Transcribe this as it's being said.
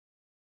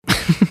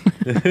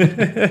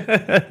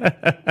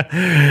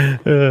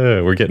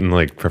We're getting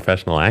like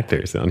professional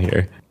actors down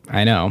here.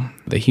 I know.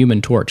 The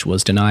Human Torch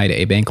was denied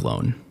a bank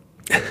loan.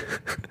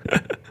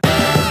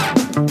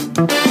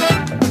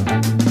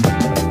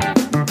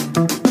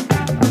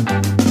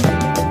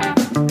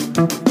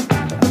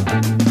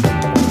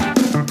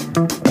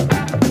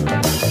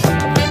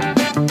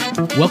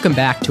 Welcome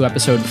back to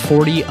episode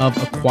 40 of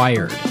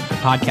Acquired, the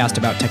podcast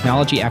about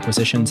technology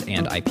acquisitions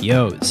and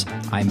IPOs.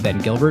 I'm Ben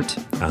Gilbert.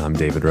 I'm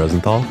David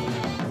Rosenthal.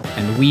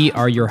 And we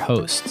are your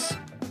hosts.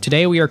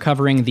 Today we are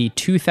covering the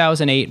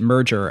 2008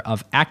 merger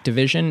of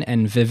Activision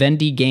and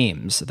Vivendi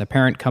Games, the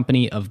parent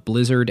company of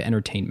Blizzard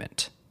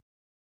Entertainment.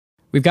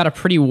 We've got a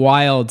pretty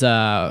wild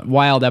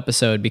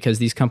episode because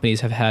these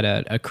companies have had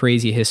a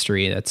crazy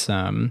history. It's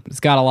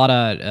got a lot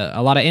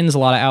of ins, a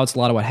lot of outs, a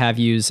lot of what have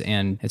yous,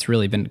 and it's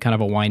really been kind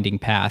of a winding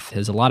path. It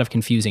has a lot of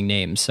confusing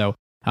names, so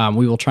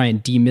we will try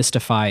and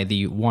demystify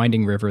the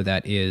winding river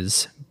that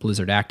is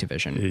Blizzard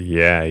Activision.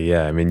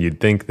 Yeah. I mean, you'd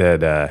think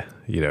that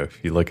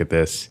if you look at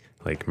this,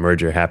 like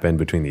merger happened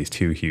between these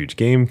two huge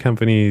game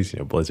companies,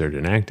 Blizzard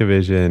and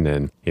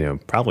Activision,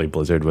 and probably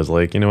Blizzard was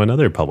like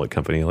another public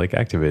company like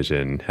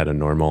Activision had a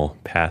normal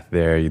path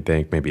there. You'd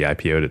think maybe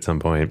IPO'd at some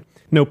point.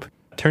 Nope.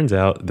 Turns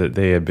out that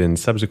they have been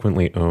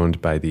subsequently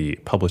owned by the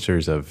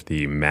publishers of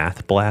the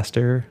Math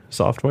Blaster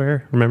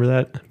software. Remember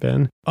that,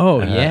 Ben?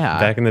 Oh yeah,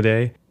 back in the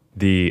day.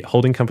 The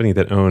holding company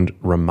that owned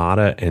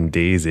Ramada and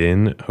Days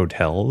Inn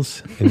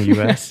hotels in the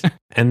U.S.,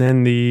 and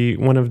then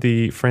one of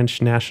the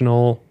French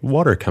national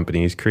water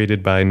companies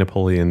created by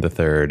Napoleon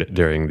III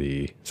during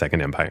the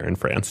Second Empire in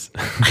France.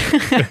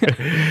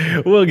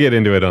 We'll get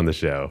into it on the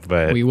show,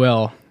 but we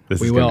will.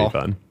 This is going to be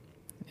fun.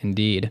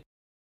 Indeed.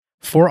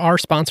 For our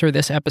sponsor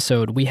this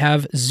episode, we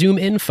have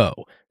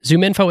ZoomInfo.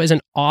 ZoomInfo is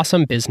an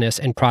awesome business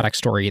and product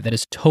story that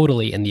is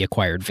totally in the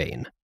Acquired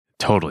vein.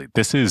 Totally.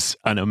 This is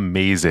an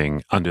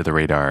amazing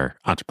under-the-radar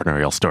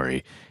entrepreneurial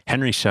story.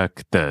 Henry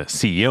Schuck, the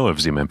CEO of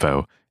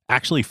ZoomInfo,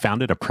 actually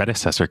founded a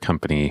predecessor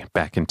company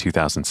back in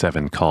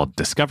 2007 called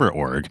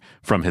Discover.org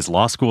from his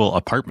law school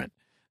apartment.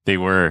 They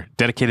were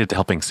dedicated to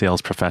helping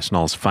sales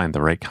professionals find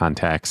the right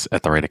contacts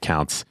at the right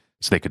accounts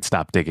so they could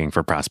stop digging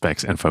for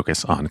prospects and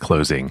focus on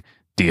closing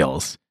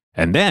deals.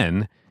 And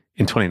then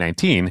in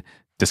 2019,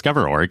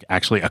 Discover.org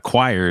actually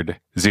acquired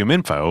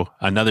ZoomInfo,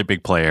 another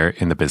big player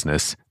in the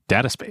business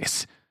data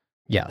space.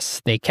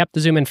 Yes, they kept the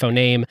ZoomInfo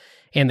name,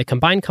 and the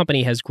combined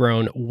company has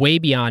grown way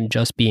beyond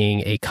just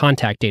being a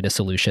contact data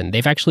solution.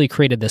 They've actually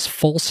created this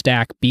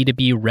full-stack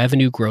B2B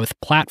revenue growth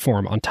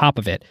platform on top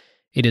of it.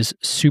 It is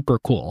super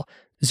cool.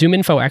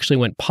 ZoomInfo actually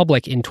went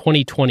public in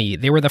 2020.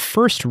 They were the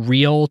first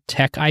real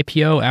tech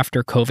IPO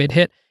after COVID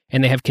hit,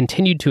 and they have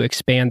continued to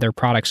expand their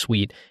product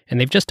suite, and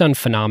they've just done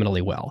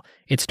phenomenally well.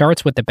 It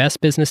starts with the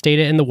best business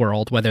data in the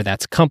world, whether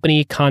that's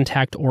company,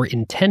 contact, or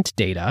intent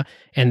data,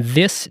 and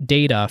this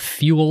data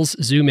fuels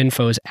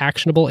ZoomInfo's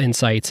actionable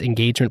insights,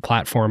 engagement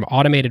platform,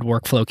 automated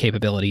workflow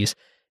capabilities,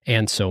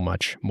 and so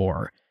much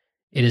more.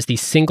 It is the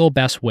single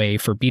best way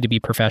for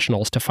B2B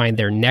professionals to find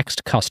their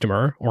next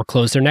customer or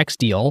close their next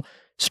deal,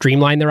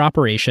 streamline their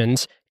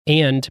operations,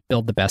 and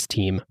build the best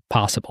team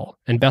possible.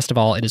 And best of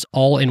all, it is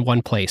all in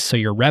one place, so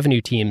your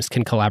revenue teams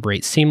can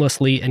collaborate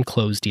seamlessly and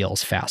close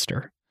deals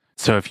faster.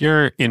 So if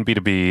you're in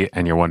B2B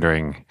and you're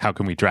wondering, how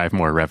can we drive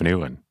more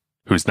revenue and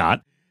who's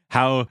not?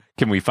 How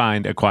can we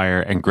find,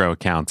 acquire, and grow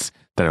accounts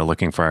that are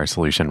looking for our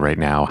solution right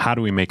now? How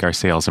do we make our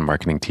sales and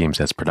marketing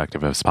teams as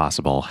productive as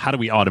possible? How do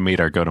we automate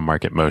our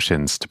go-to-market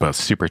motions to both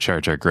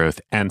supercharge our growth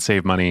and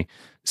save money?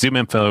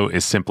 ZoomInfo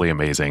is simply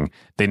amazing.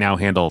 They now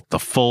handle the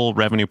full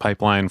revenue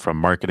pipeline from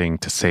marketing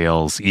to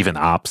sales, even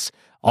ops,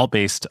 all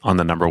based on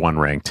the number one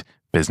ranked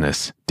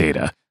business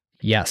data.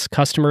 Yes,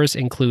 customers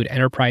include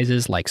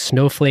enterprises like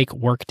Snowflake,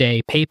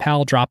 Workday,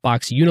 PayPal,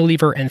 Dropbox,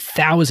 Unilever, and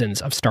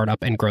thousands of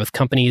startup and growth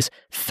companies,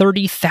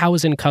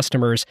 30,000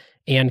 customers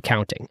and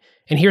counting.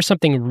 And here's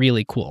something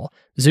really cool.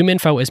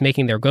 ZoomInfo is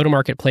making their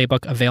go-to-market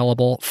playbook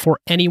available for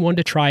anyone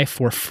to try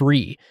for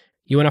free.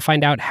 You want to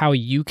find out how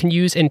you can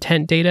use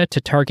intent data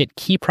to target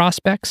key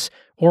prospects,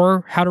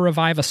 or how to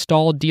revive a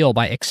stalled deal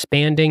by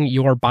expanding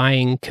your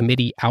buying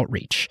committee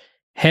outreach?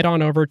 Head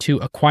on over to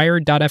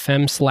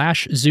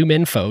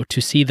acquired.fm/ZoomInfo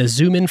to see the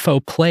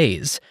ZoomInfo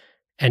plays,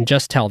 and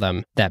just tell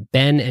them that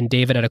Ben and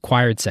David at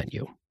Acquired sent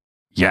you.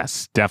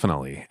 Yes,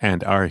 definitely.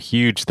 And our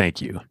huge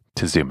thank you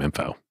to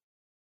ZoomInfo.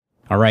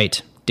 All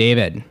right,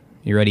 David,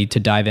 you ready to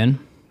dive in?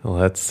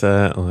 Let's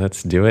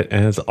do it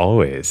as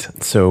always.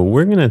 So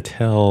we're going to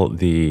tell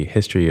the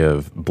history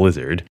of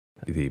Blizzard,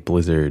 the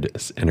Blizzard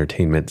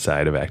entertainment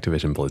side of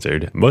Activision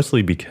Blizzard,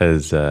 mostly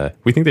because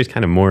we think there's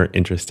kind of more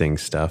interesting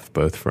stuff,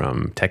 both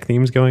from tech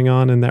themes going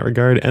on in that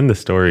regard, and the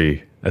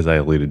story, as I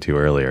alluded to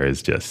earlier,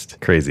 is just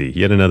crazy.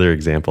 Yet another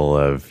example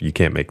of you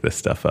can't make this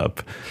stuff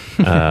up.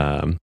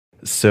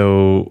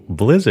 So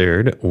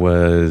Blizzard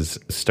was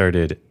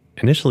started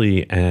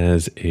initially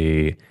as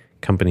a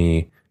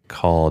company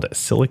called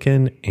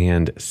Silicon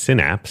and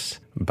Synapse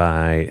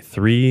by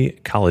three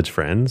college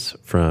friends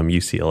from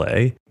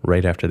UCLA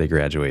right after they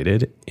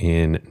graduated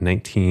in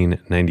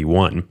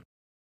 1991.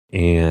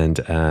 And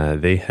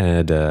they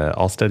had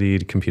all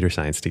studied computer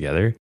science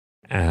together.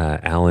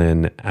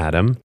 Alan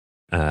Adam,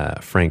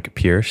 Frank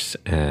Pierce,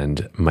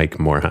 and Mike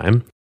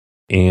Morheim.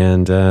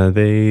 And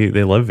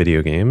they love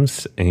video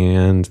games,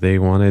 and they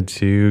wanted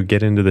to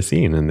get into the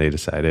scene. And they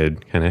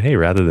decided kind of, hey,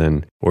 rather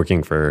than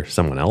working for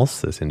someone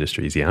else, this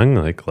industry's young,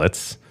 like,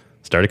 let's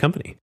start a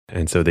company.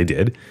 And so they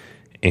did.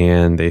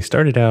 And they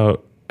started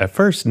out at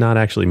first not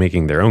actually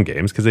making their own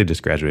games because they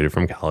just graduated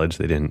from college.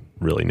 They didn't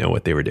really know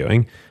what they were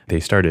doing. They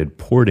started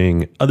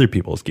porting other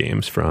people's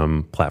games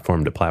from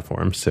platform to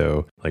platform.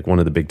 So like one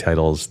of the big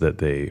titles that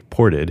they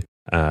ported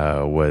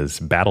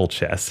was Battle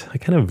Chess. I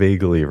kind of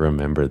vaguely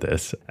remember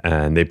this.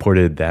 And they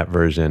ported that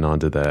version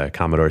onto the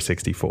Commodore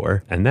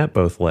 64. And that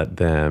both let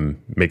them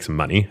make some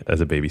money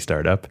as a baby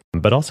startup,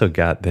 but also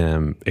got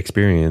them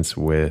experience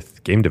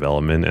with game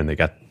development. And they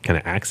got kind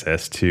of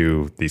access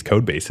to these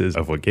code bases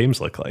of what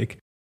games look like.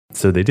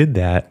 So they did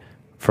that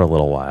for a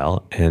little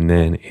while. And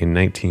then in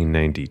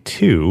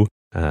 1992,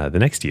 the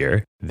next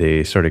year,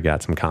 they sort of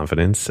got some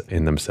confidence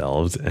in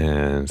themselves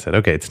and said,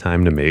 okay, it's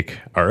time to make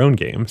our own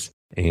games.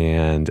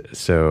 And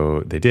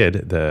so they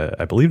did.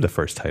 I believe the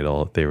first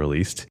title they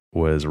released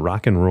was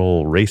Rock and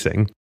Roll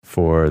Racing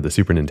for the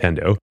Super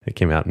Nintendo. It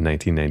came out in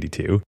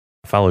 1992,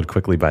 followed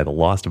quickly by The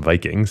Lost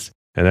Vikings.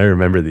 And I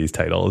remember these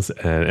titles.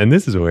 And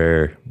this is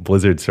where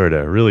Blizzard sort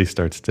of really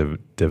starts to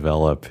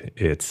develop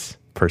its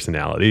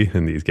personality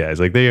in these guys.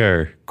 Like, they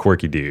are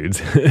quirky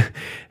dudes.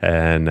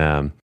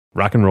 And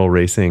Rock and Roll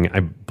Racing,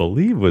 I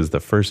believe, was the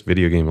first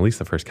video game, at least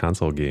the first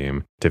console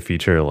game, to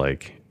feature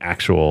like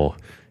actual,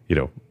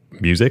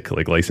 music,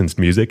 like licensed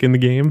music in the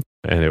game.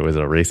 And it was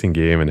a racing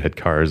game and had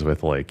cars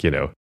with like,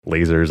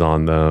 lasers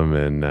on them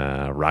and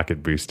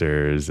rocket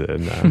boosters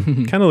and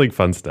kind of like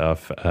fun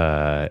stuff.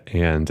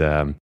 And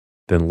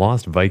then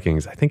Lost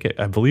Vikings,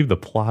 I believe the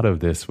plot of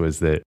this was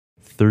that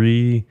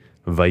 3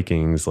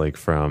 Vikings, like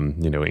from,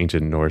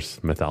 ancient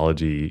Norse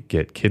mythology,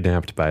 get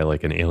kidnapped by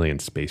like an alien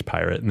space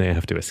pirate and they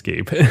have to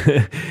escape.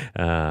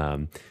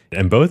 And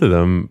both of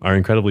them are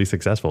incredibly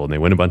successful and they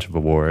win a bunch of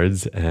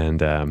awards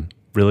and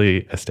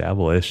really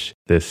establish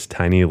this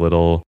tiny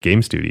little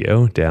game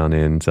studio down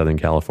in Southern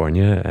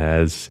California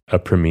as a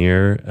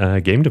premier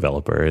game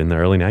developer in the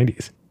early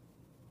 90s.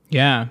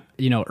 Yeah,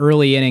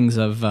 early innings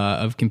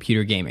of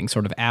computer gaming,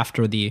 sort of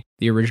after the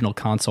original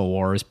console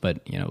wars, but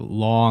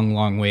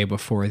long way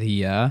before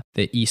the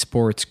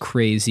esports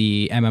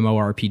crazy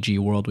MMORPG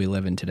world we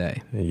live in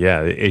today.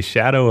 Yeah, a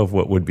shadow of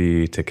what would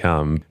be to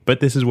come. But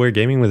this is where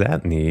gaming was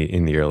at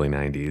in the early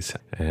 90s,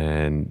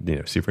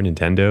 and Super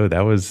Nintendo,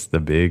 that was the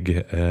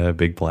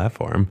big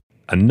platform.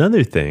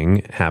 Another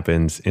thing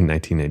happens in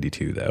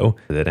 1992, though,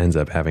 that ends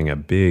up having a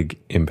big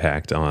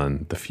impact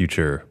on the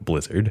future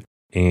Blizzard.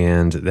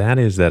 And that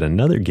is that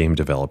another game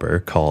developer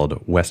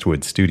called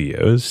Westwood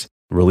Studios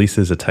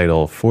releases a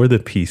title for the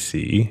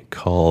PC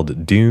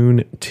called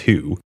Dune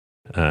 2,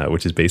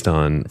 which is based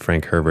on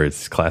Frank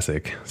Herbert's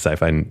classic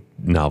sci-fi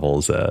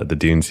novels, the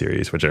Dune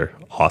series, which are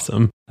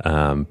awesome,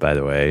 by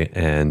the way.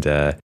 And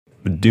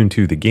Dune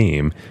 2, the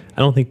game, I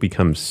don't think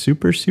becomes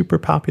super, super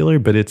popular,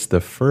 but it's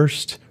the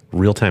first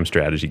real-time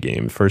strategy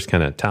game, first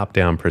kind of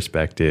top-down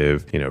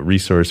perspective,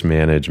 resource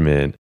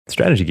management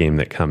strategy game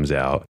that comes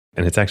out.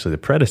 And it's actually the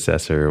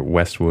predecessor,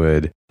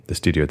 Westwood, the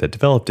studio that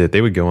developed it.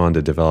 They would go on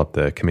to develop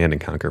the Command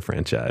 & Conquer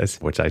franchise,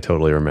 which I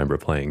totally remember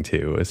playing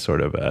too, as sort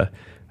of a,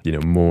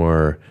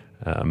 more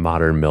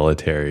modern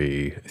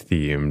military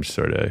themed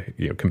sort of,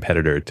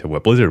 competitor to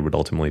what Blizzard would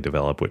ultimately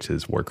develop, which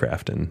is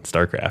Warcraft and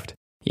StarCraft.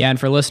 Yeah, and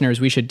for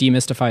listeners, we should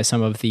demystify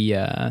some of the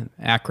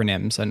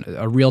acronyms. And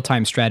a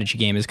real-time strategy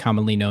game is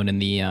commonly known in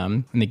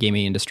the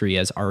gaming industry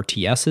as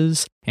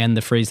RTSs. And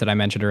the phrase that I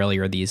mentioned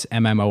earlier, these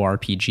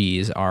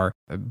MMORPGs, are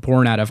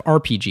born out of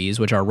RPGs,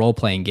 which are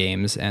role-playing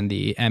games, and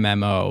the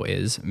MMO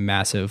is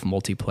massive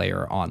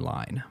multiplayer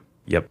online.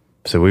 Yep.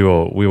 So we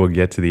will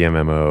get to the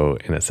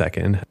MMO in a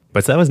second.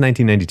 But so that was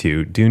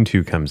 1992. Dune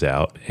 2 comes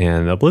out,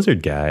 and the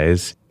Blizzard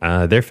guys,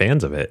 they're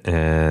fans of it,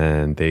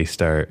 and they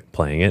start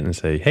playing it and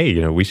say, hey,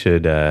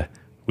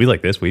 we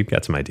like this. We've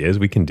got some ideas.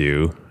 We can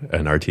do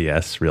an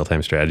RTS,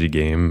 real-time strategy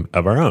game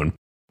of our own.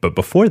 But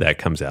before that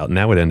comes out, and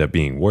that would end up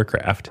being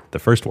Warcraft, the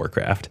first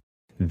Warcraft,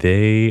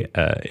 they,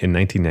 in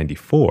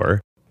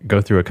 1994,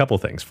 go through a couple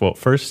things. Well,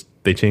 first,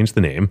 they changed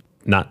the name,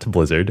 not to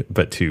Blizzard,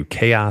 but to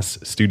Chaos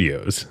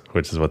Studios,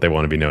 which is what they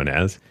want to be known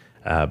as.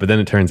 But then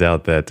it turns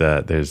out that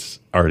there's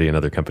already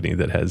another company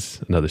that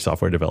has another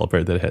software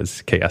developer that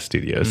has Chaos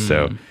Studios.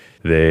 So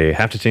they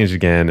have to change it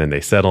again, and they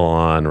settle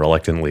on,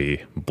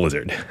 reluctantly,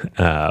 Blizzard.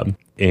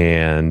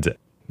 And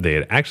they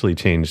had actually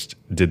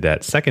did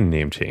that second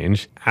name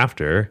change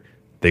after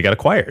they got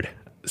acquired.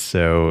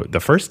 So the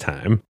first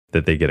time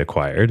that they get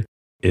acquired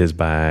is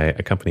by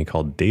a company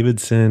called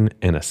Davidson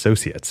and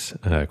Associates.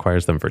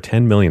 Acquires them for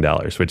 $10 million,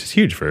 which is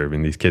huge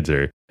these kids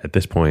are, at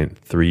this point,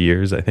 3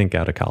 years, I think,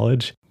 out of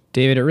college.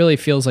 David, it really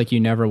feels like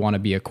you never want to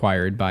be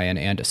acquired by an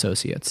And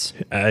Associates.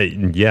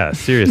 Yeah,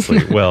 seriously.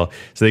 Well,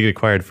 so they get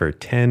acquired for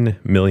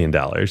 $10 million.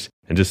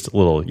 And just a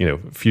little,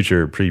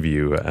 future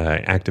preview,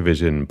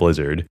 Activision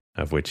Blizzard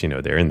of which,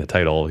 they're in the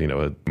title,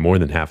 more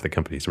than half the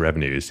company's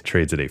revenues,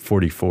 trades at a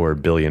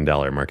 $44 billion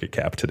market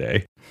cap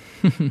today.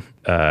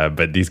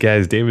 But these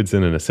guys,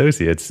 Davidson and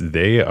Associates,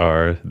 they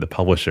are the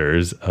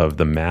publishers of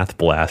the Math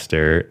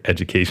Blaster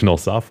educational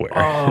software.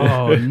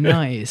 Oh,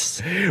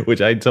 nice.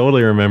 Which I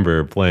totally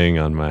remember playing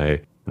on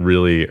my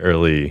really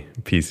early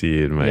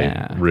PC in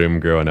my room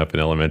growing up in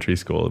elementary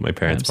school that my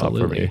parents bought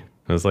for me.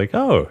 I was like,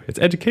 oh, it's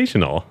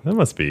educational. That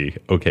must be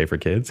okay for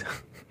kids.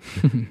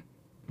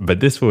 But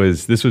this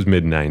was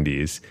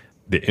mid-90s.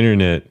 The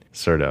internet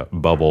sort of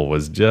bubble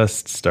was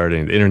just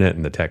starting. The internet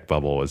and the tech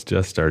bubble was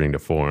just starting to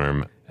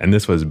form. And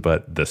this was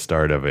but the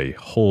start of a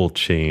whole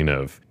chain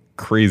of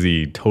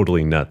crazy,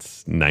 totally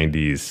nuts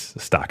 90s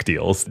stock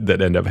deals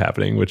that end up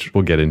happening, which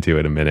we'll get into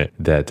in a minute,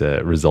 that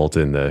result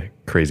in the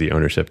crazy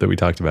ownership that we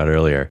talked about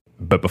earlier.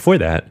 But before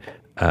that,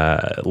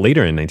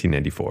 later in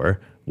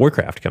 1994,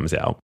 Warcraft comes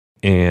out.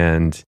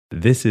 And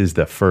this is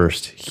the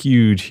first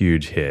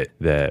huge hit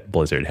that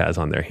Blizzard has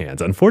on their hands.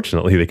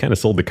 Unfortunately, they kind of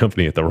sold the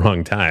company at the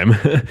wrong time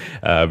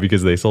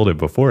because they sold it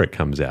before it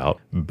comes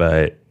out.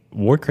 But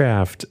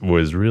Warcraft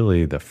was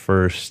really the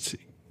first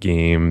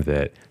game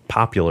that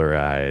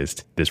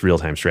popularized this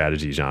real-time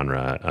strategy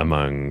genre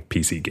among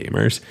PC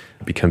gamers.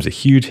 It becomes a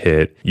huge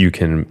hit. You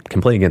can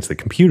play against the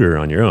computer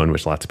on your own,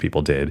 which lots of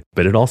people did,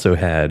 but it also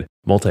had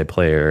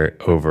multiplayer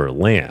over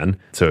LAN.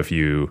 So if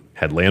you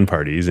had LAN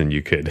parties and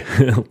you could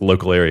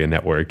local area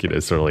network,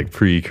 sort of like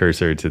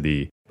precursor to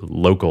the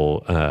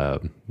local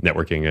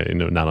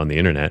networking, not on the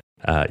internet,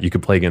 you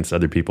could play against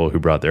other people who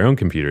brought their own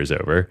computers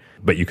over,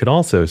 but you could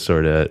also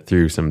sort of,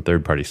 through some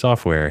third-party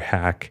software,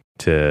 hack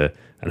to,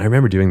 and I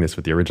remember doing this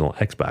with the original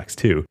Xbox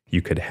too,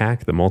 you could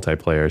hack the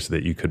multiplayer so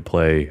that you could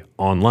play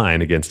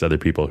online against other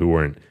people who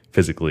weren't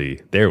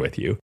physically there with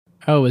you.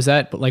 Oh, is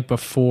that like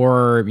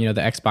before, the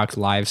Xbox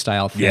Live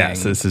style thing?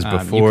 Yes, this is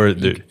before.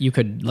 You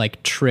could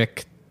like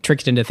tricked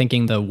it into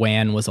thinking the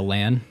WAN was a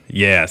LAN?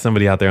 Yeah,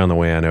 somebody out there on the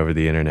WAN over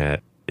the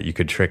internet. You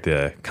could trick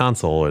the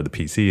console or the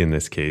PC in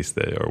this case,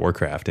 or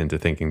Warcraft, into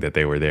thinking that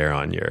they were there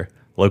on your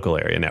local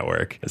area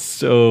network. It's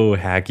so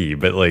hacky,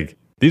 but like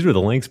these were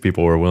the lengths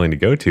people were willing to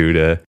go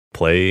to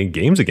play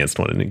games against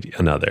one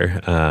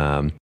another.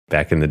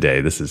 Back in the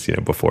day, this is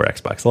before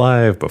Xbox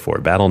Live, before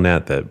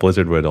Battle.net that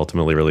Blizzard would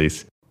ultimately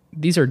release.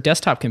 These are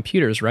desktop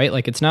computers, right?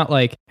 Like it's not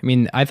like,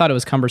 I thought it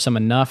was cumbersome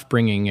enough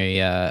bringing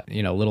a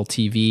little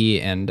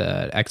TV and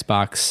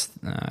Xbox.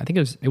 I think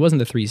it wasn't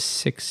the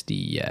 360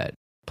 yet.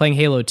 Playing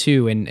Halo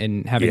 2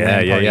 and having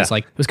LAN parties,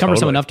 like it was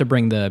cumbersome enough to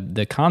bring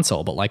the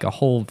console, but like a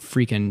whole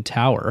freaking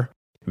tower.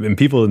 And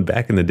people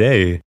back in the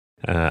day,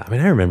 I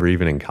remember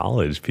even in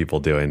college, people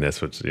doing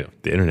this, which the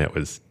internet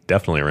was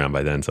definitely around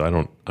by then, so I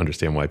don't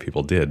understand why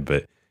people did,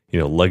 but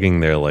lugging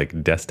their like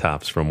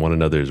desktops from one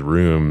another's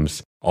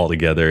rooms all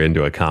together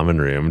into a common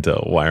room to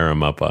wire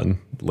them up on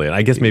LAN.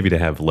 I guess maybe to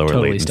have lower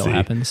totally latency. Still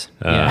happens.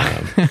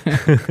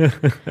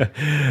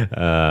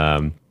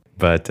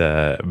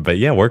 But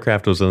yeah,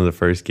 Warcraft was one of the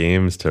first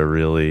games to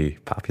really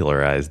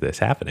popularize this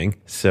happening.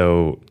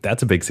 So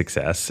that's a big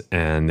success.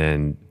 And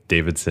then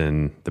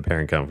Davidson, the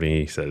parent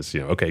company, says,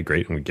 okay,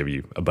 great, I'm going to give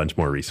you a bunch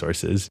more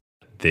resources.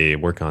 They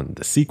work on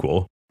the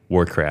sequel,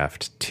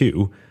 Warcraft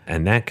 2,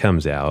 and that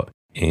comes out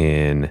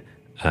in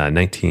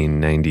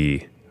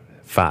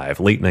 1995,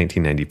 late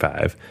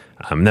 1995.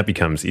 And that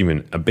becomes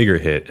even a bigger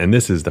hit. And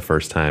this is the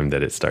first time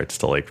that it starts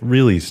to like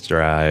really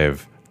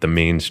strive the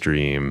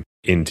mainstream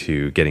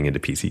into getting into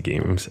PC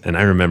games. And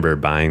I remember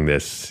buying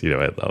this,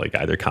 at like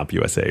either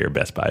CompUSA or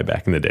Best Buy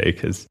back in the day,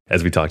 because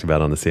as we talked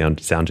about on the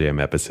Sound Jam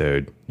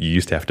episode, you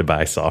used to have to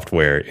buy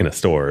software in a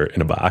store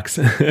in a box,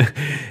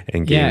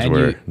 and games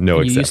were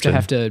no exception. You used to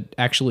have to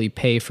actually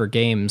pay for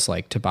games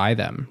like to buy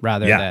them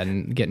rather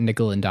than get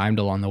nickel and dimed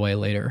along the way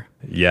later.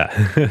 Yeah.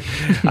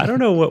 I don't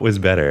know what was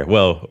better.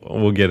 Well,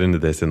 we'll get into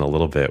this in a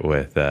little bit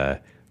with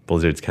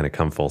Blizzard's kind of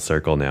come full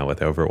circle now with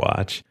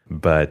Overwatch.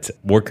 But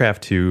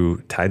Warcraft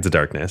 2 Tides of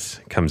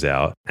Darkness comes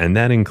out, and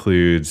that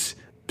includes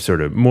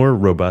sort of more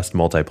robust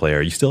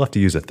multiplayer. You still have to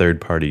use a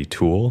third-party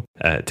tool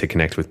to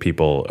connect with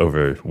people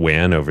over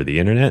WAN, over the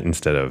internet,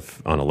 instead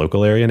of on a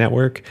local area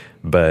network.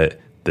 But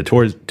the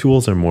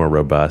tools are more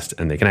robust,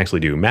 and they can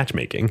actually do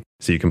matchmaking.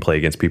 So you can play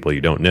against people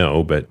you don't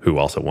know, but who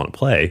also want to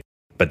play.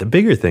 But the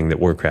bigger thing that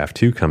Warcraft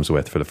 2 comes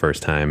with for the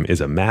first time is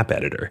a map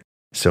editor.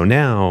 So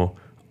now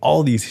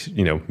all these,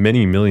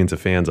 many millions of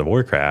fans of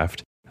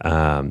Warcraft,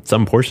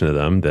 some portion of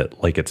them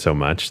that like it so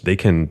much, they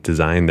can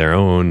design their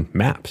own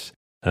maps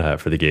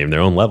for the game,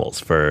 their own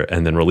levels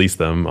and then release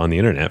them on the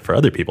internet for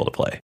other people to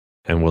play.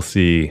 And we'll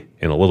see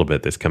in a little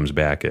bit, this comes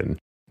back and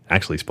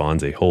actually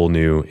spawns a whole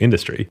new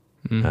industry.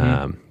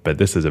 Mm-hmm. But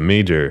this is a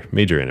major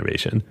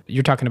innovation.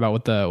 You're talking about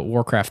with the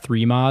Warcraft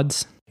 3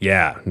 mods?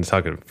 Yeah, I'm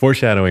talking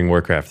foreshadowing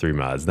Warcraft 3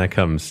 mods. And that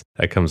comes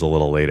a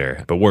little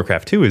later. But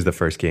Warcraft 2 is the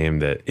first game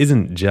that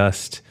isn't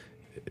just,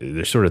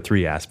 there's sort of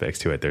three aspects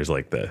to it. There's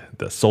like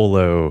the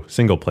solo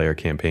single player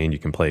campaign. You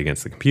can play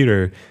against the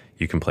computer.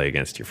 You can play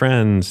against your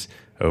friends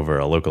over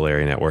a local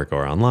area network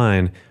or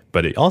online.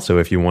 But also,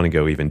 if you want to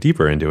go even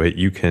deeper into it,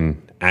 you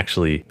can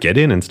actually get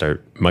in and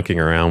start mucking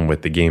around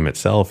with the game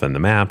itself and the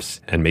maps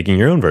and making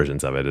your own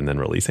versions of it and then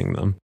releasing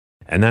them.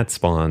 And that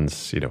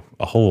spawns,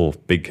 a whole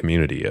big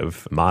community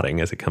of modding,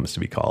 as it comes to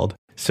be called.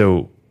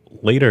 So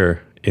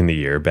later in the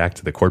year, back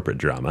to the corporate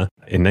drama,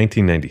 in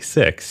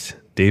 1996,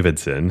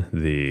 Davidson,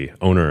 the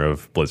owner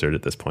of Blizzard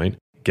at this point,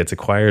 gets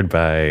acquired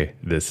by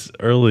this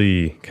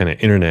early kind of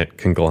internet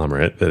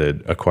conglomerate that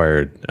had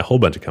acquired a whole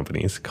bunch of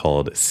companies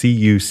called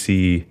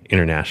CUC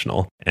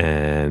International.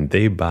 And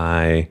they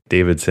buy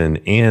Davidson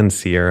and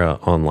Sierra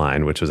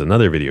Online, which was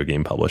another video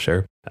game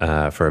publisher,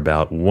 for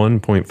about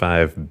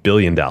 $1.5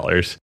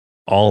 billion,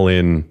 all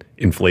in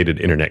inflated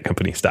internet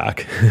company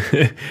stock.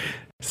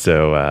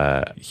 So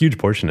a huge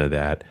portion of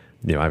that,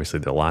 obviously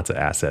there are lots of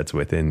assets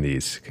within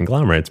these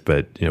conglomerates,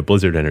 but,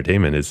 Blizzard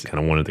Entertainment is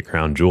kind of one of the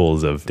crown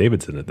jewels of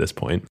Davidson at this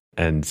point.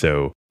 And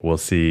so we'll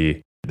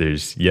see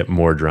there's yet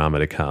more drama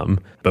to come.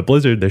 But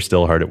Blizzard, they're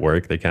still hard at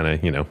work. They kind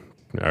of,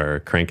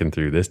 are cranking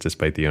through this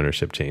despite the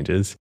ownership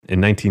changes.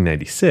 In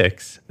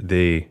 1996,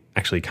 they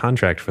actually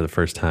contract for the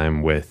first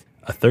time with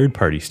a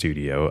third-party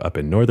studio up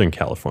in Northern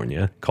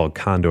California called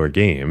Condor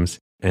Games.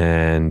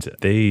 And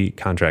they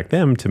contract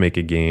them to make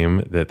a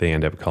game that they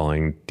end up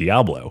calling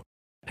Diablo.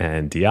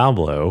 And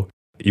Diablo,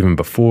 even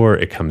before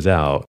it comes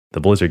out,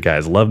 the Blizzard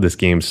guys love this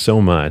game so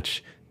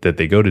much that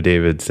they go to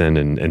Davidson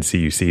and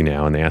CUC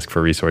now and they ask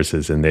for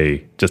resources and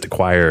they just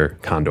acquire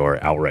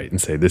Condor outright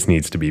and say, this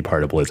needs to be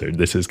part of Blizzard.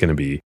 This is going to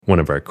be one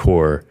of our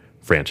core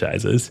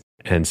franchises.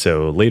 And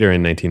so later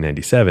in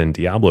 1997,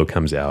 Diablo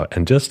comes out,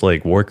 and just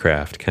like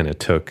Warcraft kind of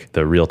took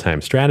the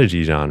real-time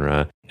strategy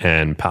genre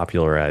and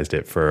popularized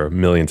it for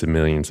millions and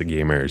millions of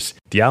gamers,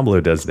 Diablo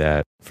does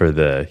that for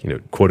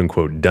the,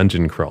 quote-unquote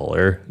dungeon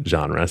crawler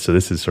genre. So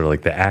this is sort of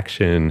like the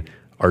action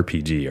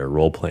RPG or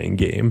role-playing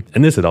game.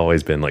 And this had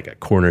always been like a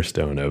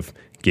cornerstone of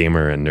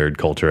gamer and nerd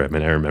culture. I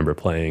mean, I remember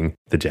playing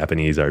the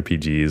Japanese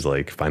RPGs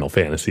like Final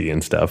Fantasy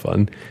and stuff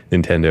on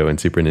Nintendo and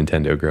Super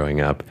Nintendo growing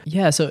up.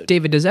 Yeah, so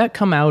David, does that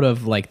come out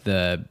of like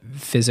the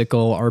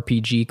physical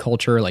RPG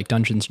culture, like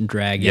Dungeons and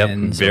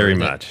Dragons? Yep, very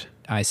much.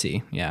 I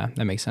see. Yeah,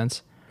 that makes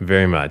sense.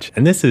 Very much.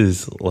 And this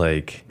is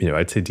like,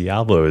 I'd say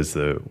Diablo is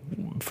the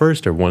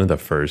first or one of the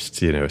first,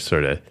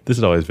 sort of, this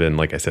has always been,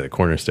 like I said, a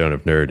cornerstone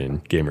of nerd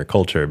and gamer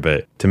culture,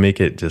 but to make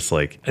it just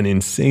like an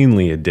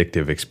insanely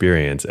addictive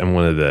experience. And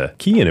one of the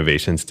key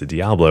innovations to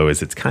Diablo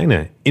is it's kind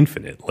of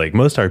infinite. Like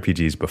most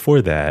RPGs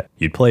before that,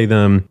 you'd play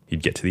them,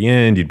 you'd get to the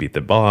end, you'd beat the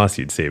boss,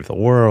 you'd save the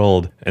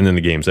world, and then the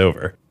game's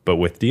over. But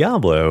with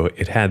Diablo,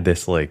 it had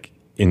this like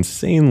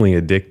insanely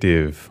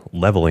addictive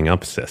leveling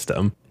up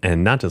system,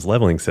 and not just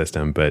leveling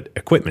system, but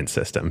equipment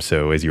system.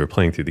 So as you were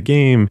playing through the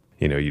game,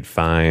 you'd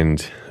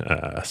find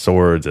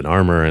swords and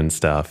armor and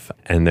stuff,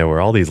 and there were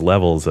all these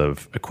levels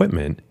of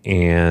equipment,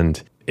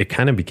 and it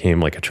kind of became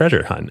like a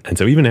treasure hunt. And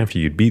so even after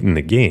you'd beaten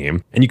the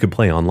game, and you could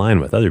play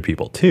online with other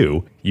people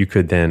too, you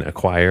could then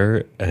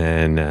acquire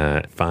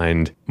and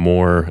find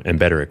more and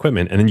better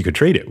equipment, and then you could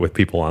trade it with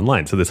people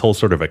online. So this whole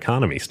sort of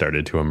economy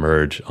started to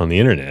emerge on the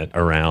internet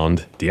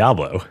around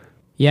Diablo.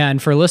 Yeah,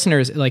 and for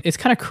listeners, like it's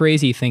kind of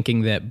crazy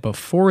thinking that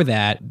before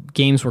that,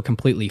 games were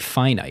completely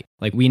finite.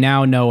 Like we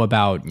now know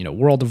about,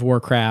 World of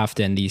Warcraft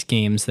and these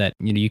games that,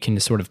 you can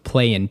sort of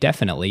play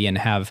indefinitely and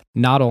have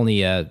not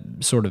only a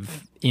sort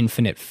of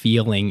infinite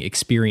feeling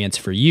experience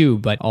for you,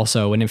 but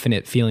also an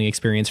infinite feeling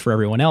experience for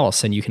everyone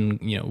else. And you can,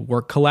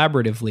 work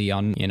collaboratively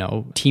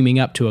on, teaming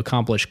up to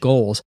accomplish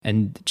goals.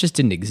 And it just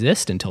didn't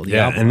exist until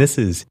Diablo. Yeah, and this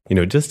is,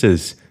 just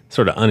as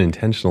sort of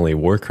unintentionally,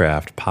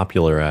 Warcraft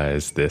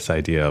popularized this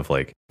idea of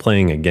like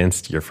playing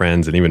against your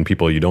friends and even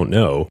people you don't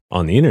know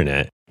on the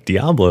internet.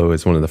 Diablo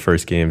is one of the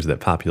first games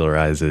that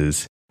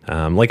popularizes,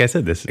 like I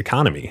said, this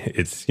economy.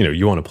 It's,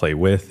 you want to play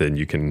with and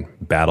you can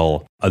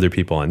battle other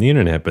people on the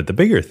internet. But the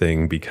bigger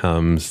thing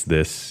becomes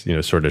this,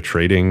 sort of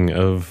trading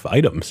of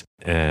items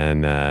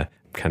and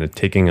kind of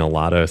taking a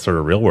lot of sort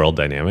of real world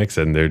dynamics,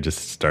 and they're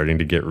just starting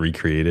to get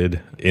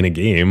recreated in a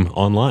game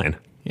online.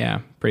 Yeah,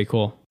 pretty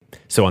cool.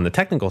 So on the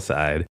technical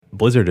side,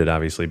 Blizzard had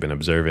obviously been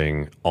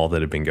observing all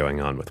that had been going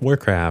on with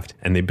Warcraft,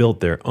 and they built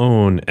their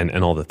own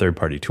and all the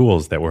third-party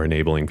tools that were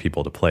enabling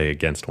people to play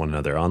against one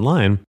another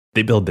online.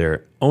 They built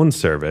their own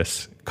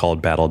service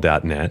called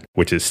Battle.net,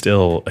 which is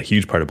still a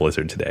huge part of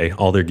Blizzard today.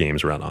 All their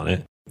games run on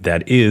it.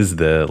 That is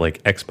the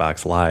like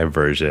Xbox Live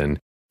version.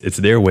 It's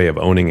their way of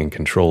owning and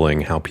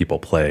controlling how people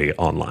play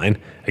online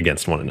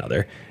against one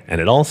another. And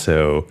it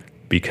also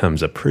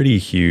becomes a pretty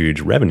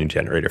huge revenue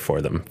generator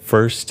for them.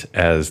 First,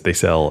 as they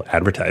sell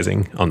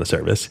advertising on the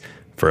service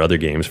for other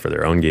games, for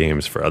their own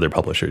games, for other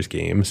publishers'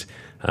 games.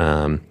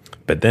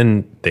 But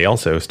then they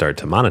also start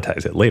to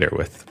monetize it later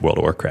with World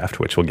of Warcraft,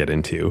 which we'll get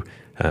into,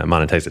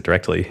 monetize it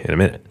directly in a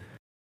minute.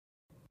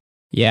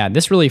 Yeah,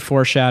 this really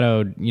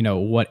foreshadowed,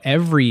 what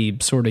every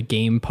sort of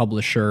game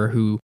publisher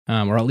who,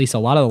 or at least a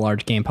lot of the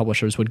large game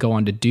publishers would go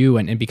on to do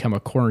and become a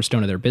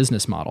cornerstone of their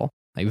business model.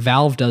 Like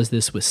Valve does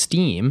this with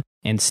Steam,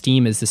 and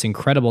Steam is this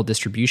incredible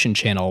distribution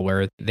channel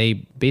where they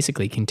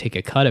basically can take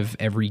a cut of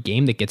every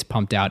game that gets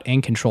pumped out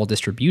and control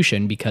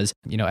distribution because,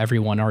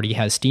 everyone already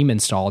has Steam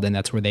installed and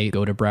that's where they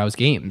go to browse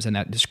games, and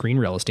that screen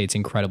real estate's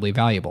incredibly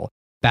valuable.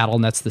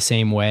 BattleNet's the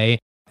same way.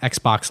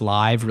 Xbox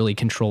Live really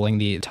controlling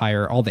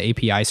all the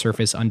API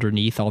surface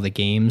underneath all the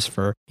games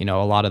for, a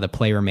lot of the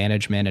player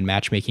management and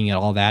matchmaking and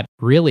all that.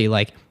 Really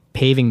like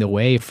paving the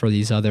way for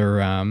these other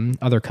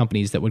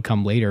companies that would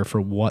come later for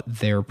what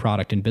their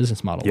product and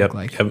business model look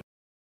like. Yep.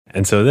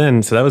 And so that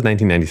was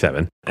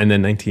 1997. And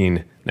then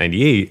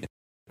 1998,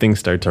 things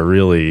start to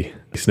really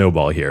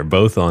snowball here,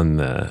 both on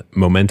the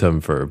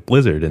momentum for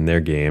Blizzard and their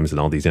games and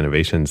all these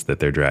innovations that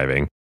they're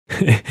driving,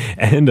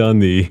 and on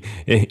the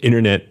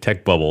internet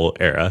tech bubble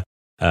era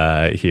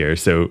here.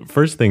 So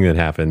first thing that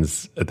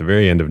happens at the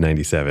very end of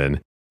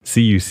 97,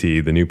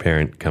 CUC, the new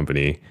parent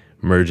company,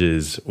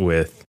 merges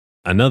with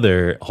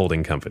another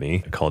holding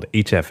company called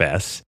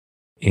HFS.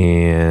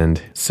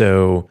 And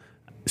so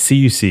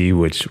CUC,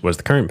 which was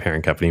the current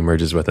parent company,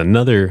 merges with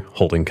another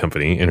holding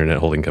company, internet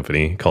holding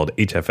company called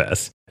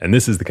HFS. And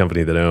this is the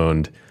company that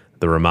owned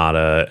the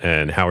Ramada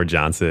and Howard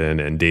Johnson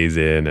and Days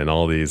Inn and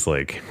all these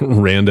like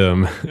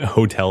random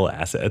hotel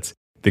assets.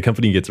 The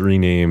company gets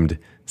renamed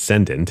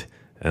Sendent.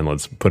 And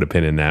let's put a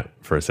pin in that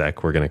for a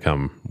sec. We're going to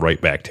come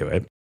right back to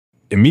it.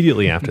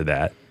 Immediately after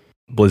that,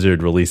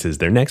 Blizzard releases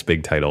their next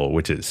big title,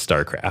 which is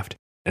StarCraft.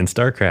 And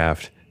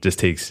StarCraft just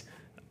takes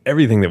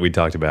everything that we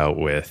talked about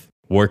with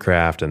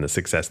Warcraft and the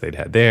success they'd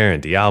had there,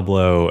 and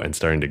Diablo, and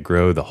starting to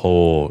grow the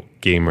whole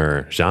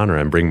gamer genre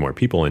and bring more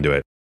people into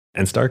it.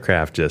 And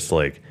StarCraft just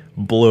like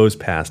blows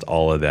past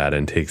all of that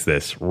and takes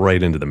this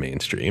right into the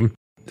mainstream.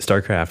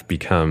 StarCraft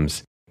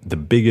becomes the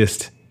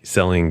biggest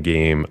selling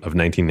game of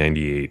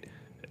 1998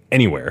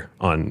 anywhere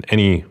on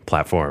any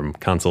platform,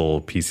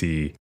 console,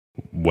 PC,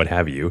 what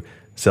have you.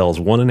 Sells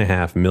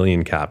 1.5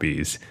 million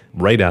copies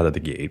right out of the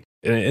gate.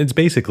 And it's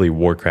basically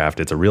Warcraft.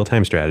 It's a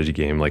real-time strategy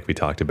game like we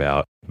talked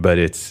about, but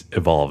it's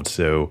evolved.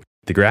 So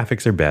the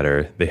graphics are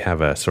better. They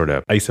have a sort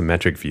of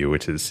isometric view,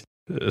 which is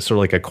sort of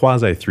like a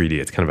quasi 3D.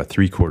 It's kind of a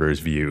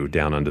 3/4 view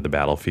down onto the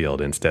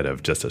battlefield instead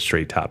of just a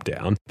straight top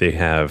down. They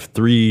have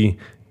 3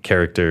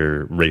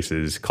 character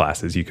races,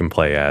 classes you can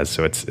play as.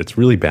 So it's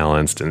really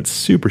balanced and it's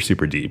super,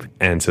 super deep.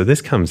 And so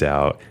this comes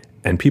out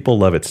and people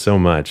love it so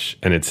much,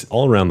 and it's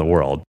all around the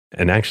world.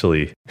 And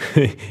actually,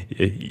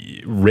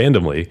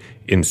 randomly,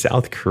 in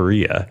South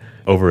Korea,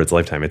 over its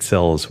lifetime, it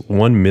sells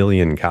 1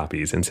 million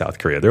copies in South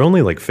Korea. There are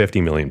only like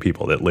 50 million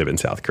people that live in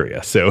South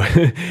Korea. So,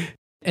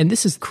 and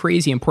this is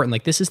crazy important.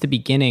 Like, this is the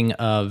beginning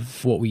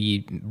of what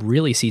we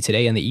really see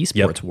today in the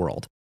esports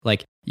world.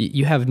 Like,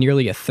 you have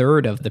nearly a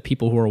third of the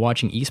people who are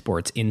watching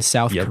esports in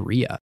South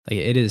Korea. Like,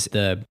 it is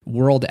the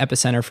world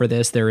epicenter for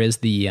this. There is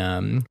the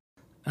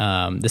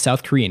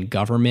South Korean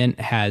government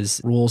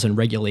has rules and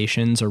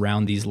regulations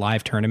around these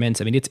live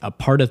tournaments. I mean, it's a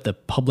part of the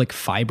public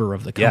fiber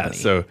of the company.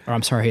 Yeah, so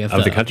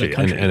of the country.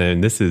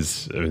 And this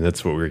is,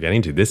 that's what we were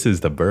getting to. This is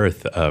the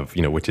birth of,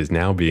 which is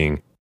now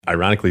being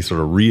ironically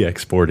sort of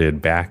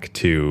re-exported back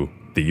to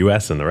the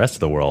US and the rest of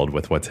the world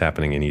with what's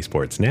happening in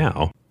esports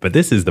now. But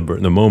this is the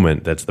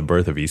moment that's the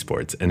birth of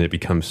esports, and it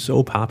becomes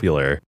so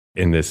popular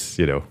in this,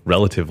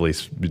 relatively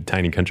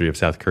tiny country of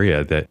South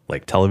Korea that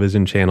like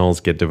television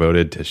channels get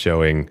devoted to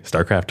showing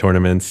StarCraft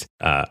tournaments.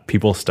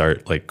 People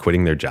start like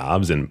quitting their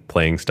jobs and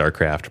playing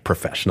StarCraft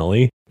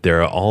professionally.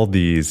 There are all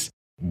these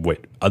what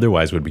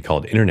otherwise would be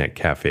called internet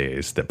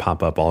cafes that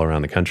pop up all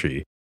around the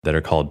country that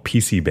are called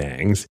PC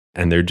bangs.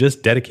 And they're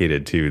just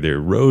dedicated to their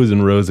rows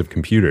and rows of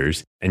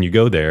computers. And you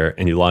go there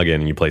and you log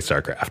in and you play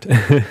StarCraft.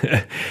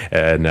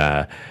 And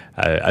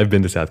I've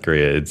been to South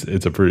Korea.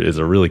 It's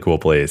a really cool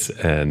place.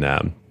 And,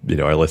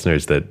 our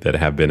listeners that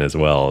have been as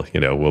well,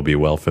 will be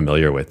well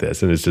familiar with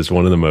this. And it's just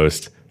one of the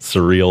most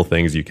surreal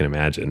things you can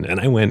imagine. And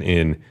I went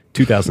in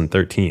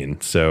 2013.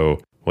 So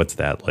what's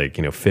that,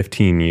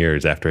 15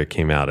 years after it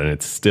came out, and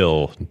it's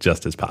still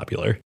just as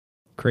popular.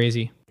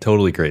 Crazy.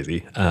 Totally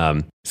crazy.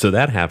 So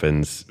that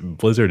happens.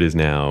 Blizzard is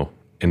now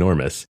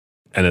enormous.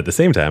 And at the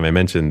same time, I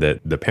mentioned that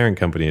the parent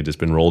company had just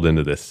been rolled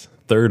into this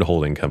third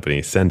holding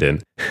company,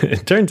 Sendent.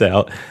 It turns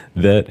out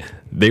that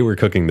they were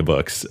cooking the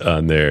books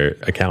on their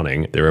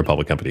accounting. They were a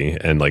public company,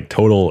 and like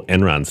total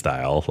Enron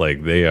style,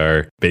 like they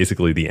are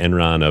basically the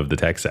Enron of the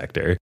tech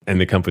sector.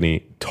 And the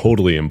company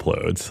totally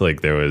implodes.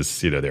 Like there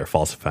was, they were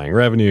falsifying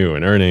revenue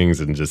and earnings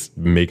and just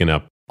making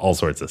up all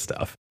sorts of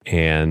stuff.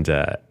 And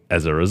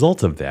as a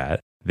result of that,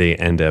 they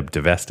end up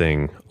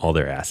divesting all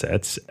their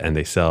assets, and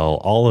they sell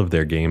all of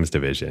their games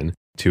division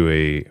to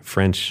a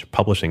French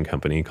publishing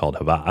company called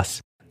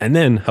Havas. And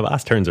then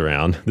Havas turns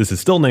around, this is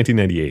still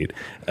 1998,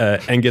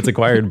 and gets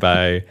acquired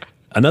by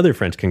another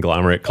French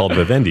conglomerate called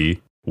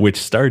Vivendi, which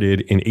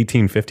started in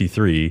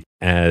 1853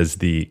 as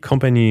the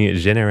Compagnie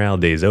Générale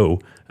des Eaux,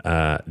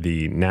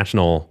 the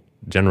National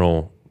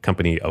General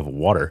Company of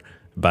Water,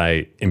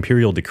 by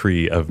imperial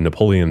decree of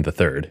Napoleon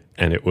III.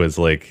 And it was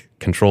like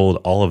controlled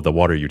all of the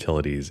water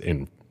utilities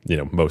in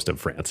most of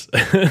France.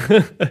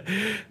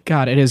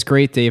 God, it is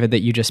great, David, that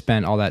you just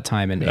spent all that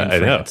time in I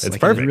France. know, it's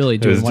like, perfect. It's really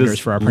doing wonders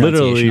for our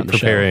pronunciation literally on the show.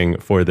 preparing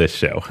for this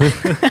show.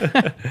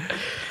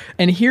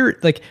 And here,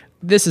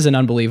 this is an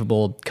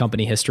unbelievable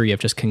company history of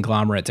just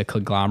conglomerate to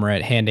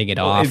conglomerate, handing it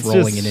off, it's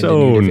rolling just it into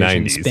so new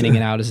division, 90s. spinning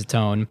it out as its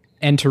own.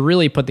 And to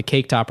really put the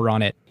cake topper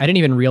on it, I didn't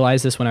even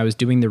realize this when I was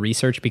doing the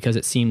research because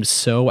it seemed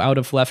so out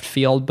of left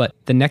field. But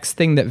the next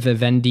thing that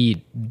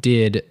Vivendi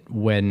did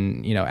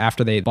when,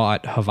 after they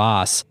bought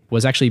Havas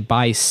was actually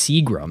buy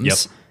Seagram's. Yep.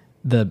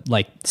 The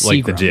Seagram's,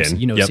 Like the gin.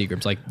 Yep.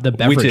 Seagram's, like the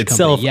beverage Which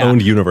itself company. Yeah.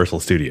 owned Universal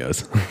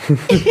Studios.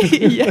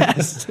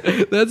 Yes,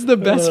 that's the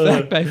best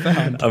fact I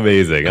found.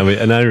 Amazing.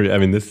 I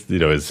mean, this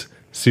is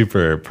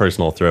super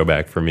personal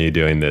throwback for me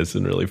doing this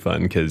and really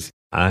fun because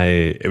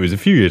it was a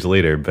few years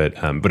later, but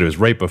it was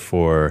right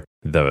before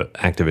the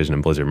Activision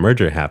and Blizzard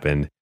merger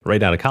happened.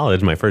 Right out of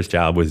college, my first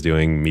job was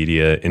doing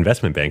media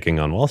investment banking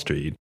on Wall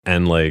Street,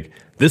 and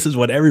this is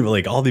what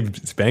everybody, all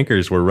these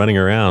bankers were running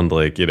around,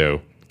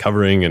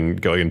 covering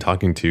and going and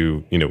talking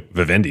to,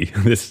 Vivendi,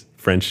 this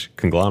French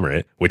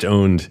conglomerate, which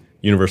owned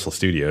Universal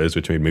Studios,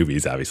 which made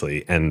movies,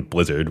 obviously, and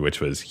Blizzard, which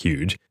was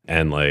huge,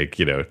 and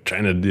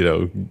trying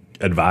to,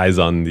 advise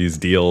on these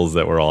deals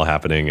that were all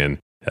happening. And,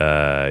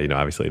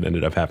 obviously it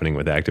ended up happening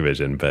with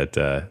Activision,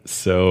 but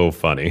so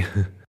funny.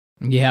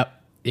 Yep.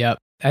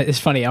 It's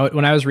funny.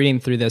 When I was reading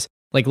through this,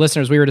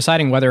 listeners, we were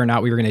deciding whether or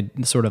not we were going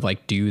to sort of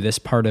do this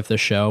part of the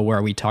show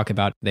where we talk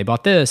about they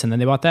bought this and then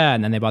they bought that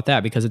and then they bought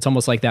that, because it's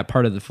almost like that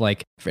part of the,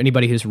 for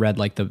anybody who's read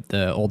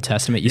the Old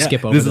Testament, you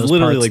skip over those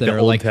parts that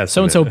are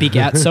so-and-so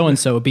begat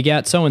so-and-so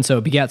begat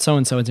so-and-so begat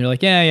so-and-so, and you're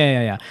like,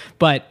 yeah.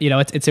 But,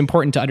 it's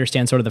important to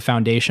understand sort of the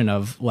foundation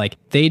of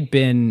they'd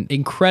been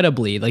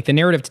incredibly, the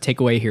narrative to take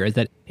away here is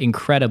that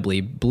incredibly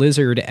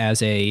Blizzard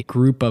as a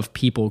group of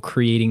people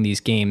creating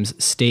these games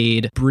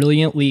stayed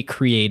brilliantly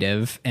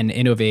creative and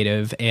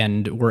innovative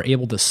and were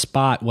able to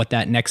spot what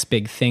that next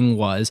big thing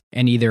was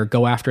and either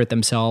go after it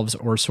themselves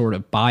or sort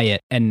of buy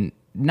it. And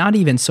not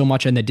even so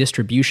much on the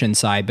distribution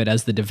side, but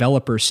as the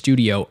developer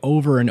studio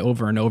over and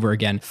over and over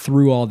again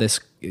through all this,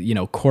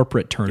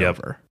 corporate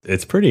turnover. Yep.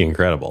 It's pretty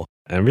incredible.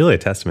 And really a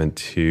testament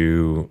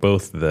to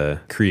both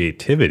the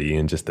creativity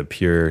and just the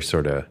pure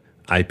sort of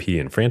IP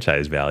and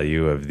franchise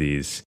value of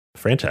these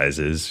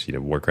franchises,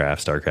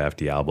 Warcraft, StarCraft,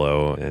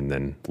 Diablo, and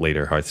then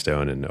later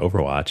Hearthstone and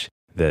Overwatch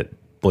that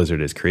Blizzard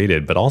has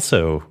created, but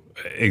also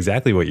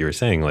exactly what you were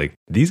saying.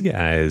 These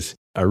guys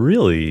are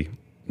really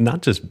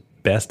not just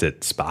best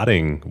at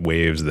spotting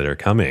waves that are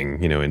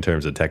coming, in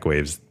terms of tech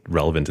waves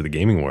relevant to the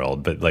gaming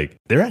world, but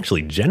they're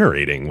actually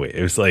generating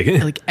waves,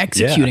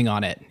 executing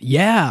on it.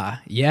 Yeah.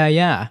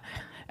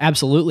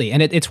 Absolutely.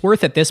 And it's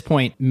worth at this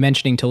point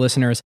mentioning to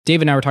listeners,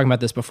 Dave and I were talking about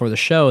this before the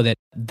show, that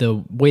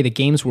the way the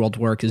games world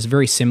works is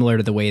very similar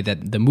to the way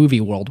that the movie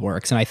world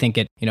works. And I think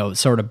it,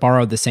 sort of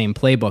borrowed the same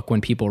playbook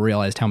when people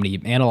realized how many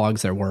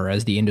analogs there were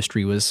as the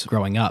industry was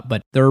growing up.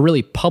 But there are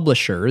really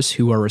publishers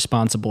who are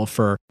responsible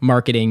for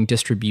marketing,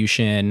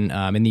 distribution,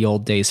 in the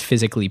old days,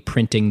 physically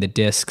printing the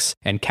discs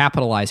and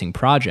capitalizing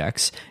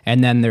projects.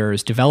 And then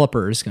there's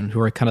developers who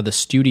are kind of the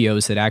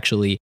studios that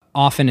actually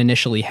often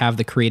initially have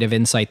the creative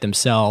insight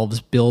themselves,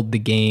 build the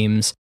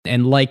games,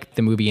 and like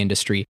the movie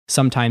industry,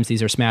 sometimes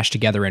these are smashed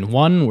together in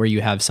one, where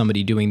you have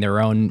somebody doing their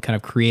own kind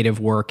of creative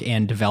work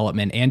and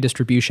development and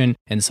distribution,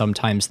 and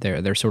sometimes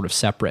they're sort of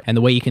separate. And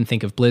the way you can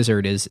think of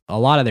Blizzard is a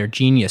lot of their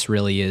genius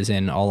really is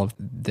in all of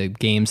the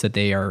games that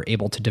they are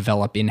able to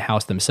develop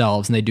in-house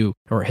themselves, and they do,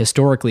 or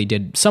historically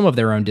did, some of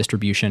their own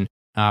distribution.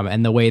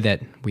 And the way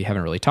that we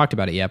haven't really talked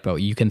about it yet, but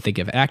you can think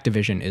of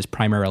Activision is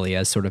primarily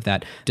as sort of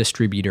that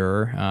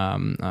distributor,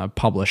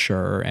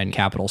 publisher, and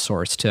capital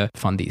source to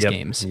fund these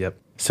games. Yep.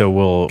 So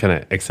we'll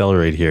kind of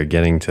accelerate here,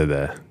 getting to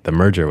the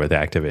merger with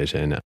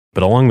Activision.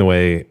 But along the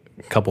way,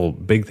 a couple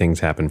big things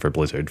happen for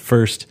Blizzard.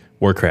 First,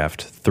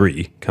 Warcraft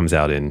 3 comes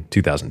out in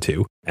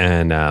 2002.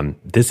 And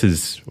this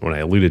is what I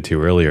alluded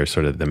to earlier,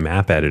 sort of the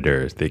map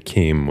editor that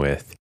came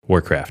with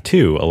Warcraft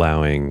 2,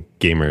 allowing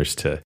gamers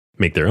to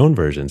make their own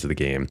versions of the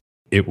game.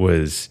 It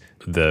was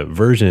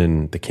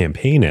the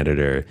campaign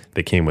editor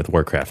that came with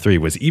Warcraft 3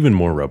 was even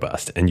more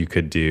robust, and you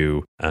could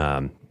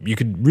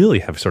really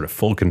have sort of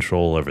full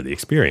control over the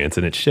experience,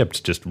 and it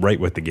shipped just right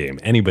with the game.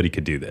 Anybody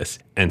could do this.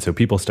 And so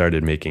people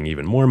started making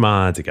even more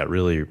mods. It got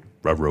really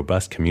a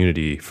robust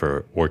community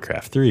for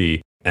Warcraft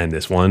 3, and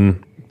this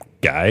one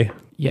guy...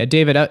 Yeah,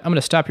 David, I'm going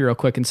to stop you real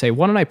quick and say,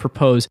 why don't I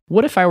propose,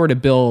 what if I were to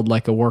build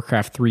a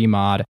Warcraft 3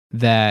 mod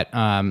that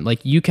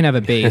you can have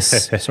a base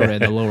sort of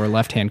in the lower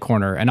left-hand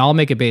corner, and I'll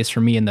make a base for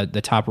me in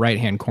the top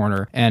right-hand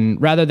corner. And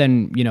rather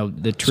than,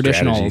 the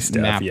traditional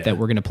map that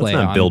we're going to play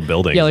on. Build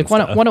buildings. Yeah,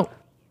 why don't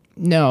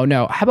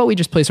No. How about we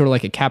just play sort of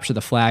like a capture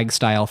the flag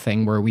style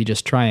thing where we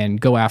just try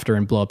and go after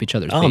and blow up each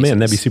other's bases? Oh man,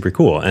 that'd be super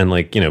cool. And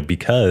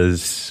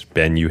because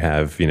Ben, you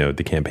have,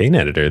 the campaign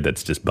editor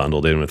that's just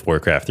bundled in with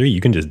Warcraft 3,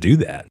 you can just do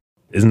that.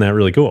 Isn't that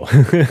really cool?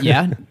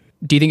 Yeah.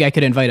 Do you think I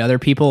could invite other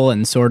people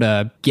and sort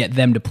of get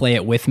them to play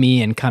it with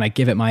me and kind of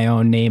give it my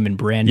own name and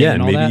branding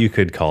and all that? Yeah, maybe you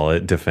could call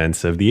it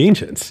Defense of the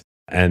Ancients.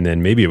 And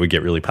then maybe it would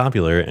get really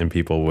popular and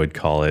people would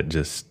call it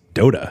just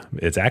Dota,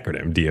 its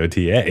acronym,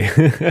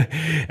 DOTA.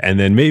 And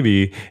then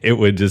maybe it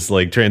would just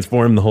like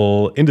transform the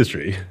whole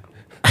industry.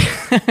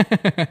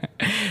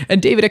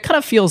 And David, it kind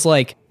of feels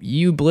like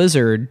you,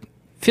 Blizzard,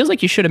 feels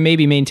like you should have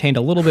maybe maintained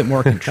a little bit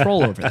more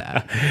control over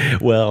that.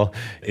 Well,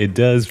 it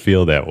does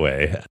feel that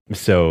way.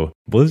 So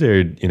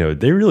Blizzard,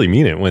 they really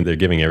mean it when they're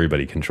giving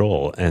everybody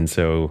control. And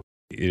so,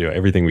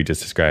 everything we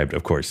just described,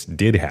 of course,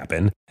 did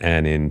happen.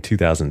 And in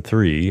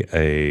 2003,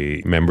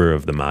 a member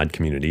of the mod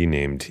community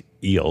named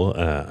Eel,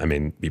 I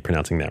may be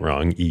pronouncing that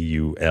wrong,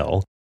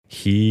 EUL,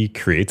 he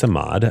creates a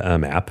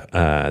map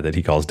that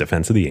he calls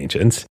Defense of the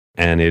Ancients.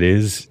 And it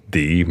is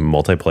the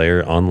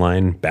multiplayer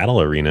online battle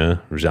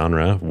arena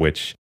genre,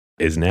 which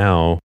is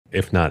now,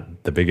 if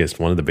not the biggest,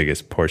 one of the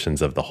biggest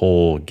portions of the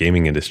whole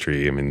gaming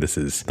industry. I mean, this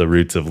is the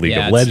roots of League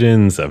of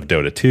Legends, of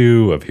Dota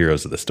 2, of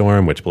Heroes of the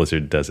Storm, which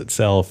Blizzard does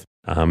itself.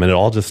 And it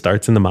all just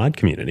starts in the mod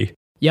community.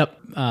 Yep.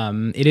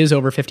 It is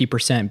over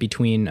 50%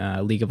 between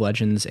League of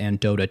Legends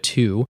and Dota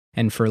 2.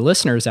 And for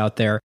listeners out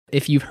there,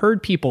 if you've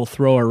heard people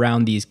throw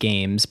around these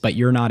games, but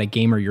you're not a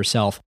gamer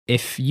yourself,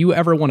 if you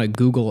ever want to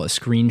Google a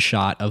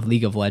screenshot of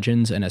League of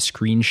Legends and a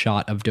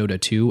screenshot of Dota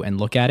 2 and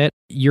look at it,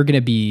 you're going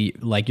to be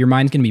like, your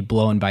mind's going to be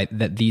blown by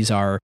that these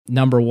are,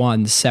 number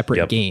one,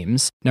 separate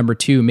games. Number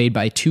two, made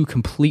by two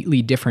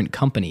completely different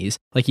companies.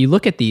 Like, you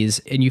look at these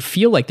and you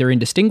feel like they're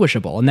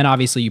indistinguishable. And then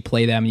obviously you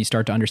play them and you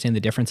start to understand the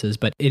differences.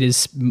 But it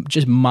is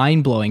just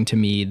mind-blowing to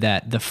me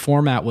that the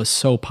format was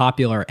so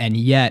popular, and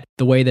yet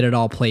the way that it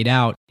all played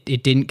out,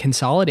 it didn't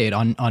consolidate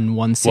on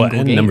one single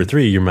game. And number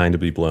three, your mind will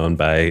be blown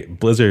by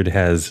Blizzard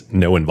has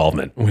no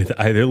involvement with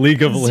either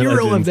League of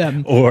Legends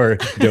or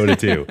Dota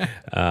 2.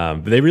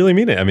 But they really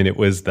mean it. I mean, it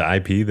was the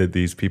IP that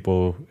these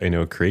people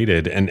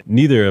created, and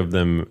neither of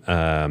them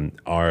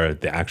are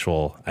the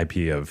actual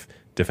IP of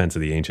Defense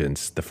of the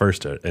Ancients, the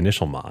first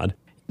initial mod.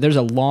 There's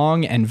a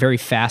long and very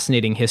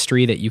fascinating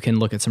history that you can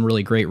look at some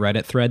really great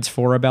Reddit threads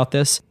for about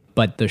this.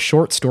 But the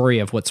short story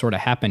of what sort of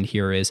happened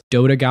here is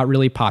Dota got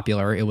really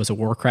popular. It was a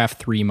Warcraft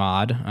 3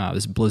 mod. It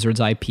was Blizzard's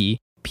IP.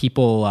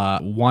 People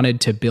wanted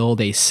to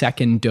build a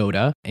second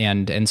Dota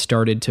and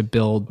started to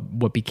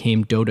build what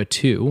became Dota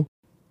 2.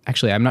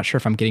 Actually, I'm not sure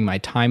if I'm getting my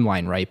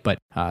timeline right, but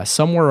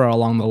somewhere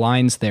along the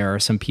lines there,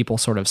 some people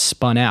sort of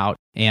spun out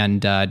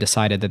and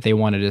decided that they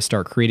wanted to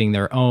start creating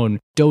their own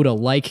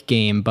Dota-like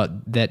game, but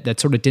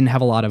that sort of didn't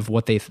have a lot of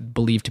what they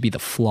believed to be the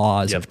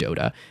flaws of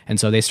Dota. And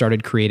so they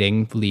started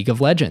creating League of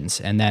Legends,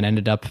 and then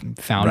ended up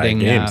founding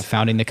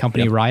the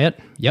company Riot.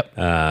 Yep.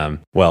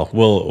 Well,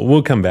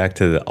 we'll come back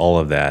to all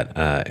of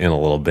that in a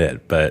little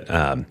bit, but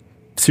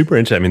super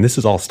interesting. I mean, this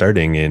is all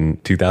starting in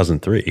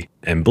 2003,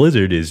 and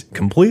Blizzard is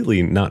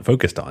completely not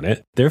focused on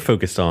it. They're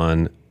focused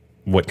on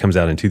what comes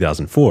out in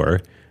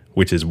 2004,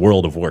 which is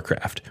World of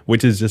Warcraft,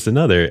 which is just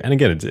another, and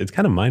again, it's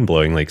kind of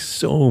mind-blowing, like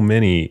so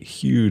many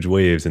huge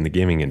waves in the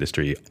gaming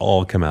industry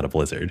all come out of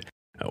Blizzard.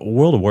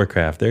 World of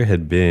Warcraft, there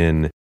had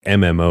been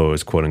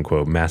MMOs, quote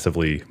unquote,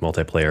 massively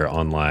multiplayer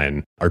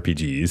online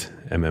RPGs,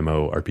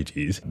 MMO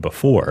RPGs,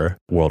 before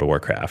World of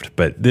Warcraft.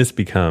 But this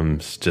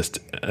becomes just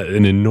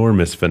an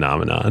enormous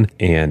phenomenon.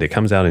 And it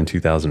comes out in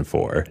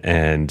 2004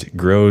 and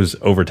grows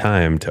over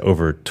time to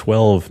over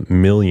 12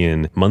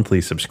 million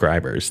monthly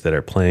subscribers that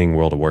are playing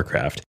World of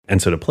Warcraft.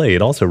 And so to play,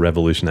 it also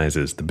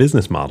revolutionizes the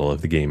business model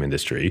of the game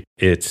industry.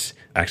 It's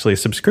actually a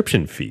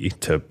subscription fee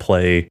to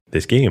play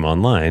this game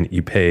online.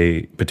 You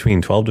pay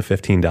between $12 to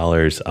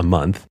 $15 a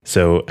month.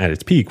 So at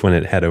its peak, when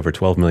it had over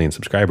 12 million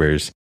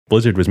subscribers,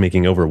 Blizzard was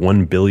making over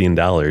 $1 billion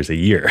a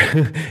year,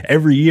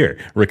 every year,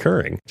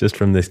 recurring, just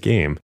from this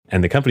game.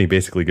 And the company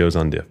basically goes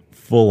on to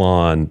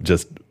full-on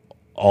just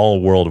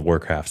all World of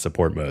Warcraft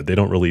support mode. They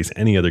don't release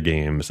any other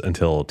games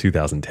until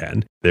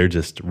 2010. They're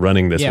just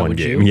running this one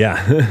game.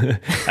 Yeah.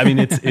 I mean,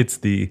 it's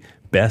the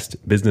best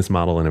business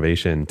model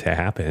innovation to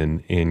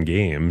happen in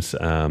games,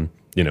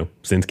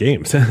 since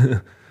games.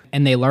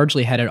 And they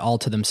largely had it all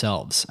to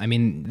themselves. I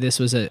mean, this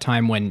was a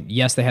time when,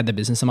 yes, they had the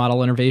business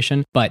model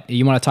innovation, but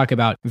you want to talk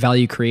about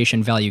value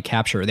creation, value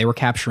capture. They were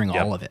capturing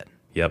all of it.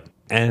 Yep.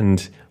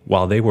 And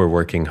while they were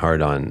working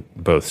hard on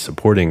both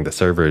supporting the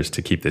servers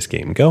to keep this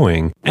game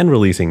going and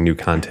releasing new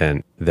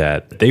content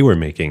that they were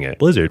making at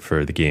Blizzard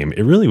for the game,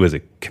 it really was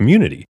a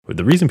community.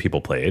 The reason people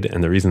played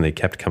and the reason they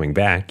kept coming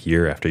back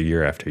year after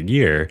year after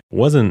year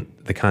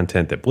wasn't the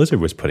content that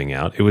Blizzard was putting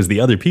out. It was the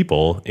other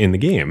people in the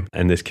game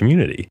and this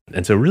community.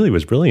 And so it really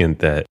was brilliant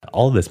that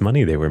all this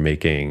money they were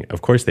making,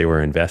 of course, they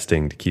were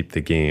investing to keep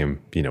the game,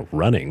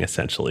 running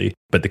essentially.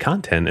 But the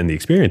content and the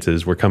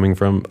experiences were coming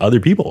from other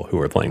people who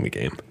were playing the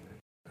game.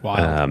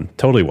 Wow.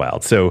 Totally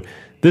wild. So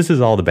this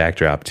is all the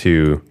backdrop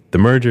to the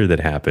merger that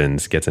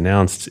happens, gets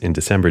announced in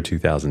December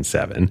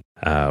 2007,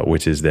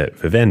 which is that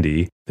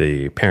Vivendi,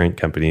 the parent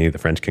company, the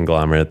French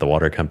conglomerate, the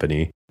water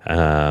company,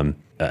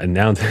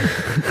 announced,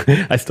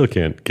 I still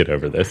can't get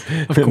over this,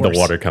 the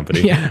water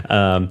company,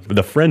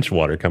 the French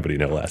water company,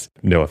 no less.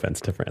 No offense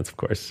to France, of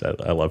course.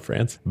 I love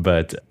France.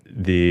 But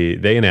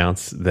they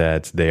announced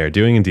that they are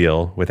doing a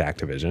deal with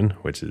Activision,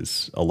 which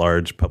is a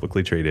large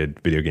publicly traded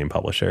video game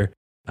publisher.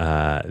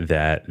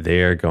 that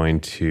they are going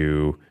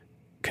to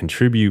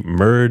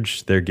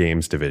merge their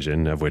games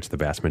division, of which the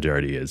vast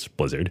majority is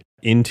Blizzard,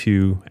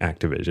 into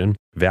Activision,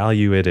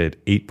 value it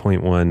at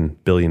 $8.1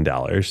 billion.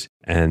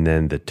 And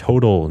then the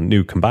total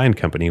new combined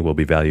company will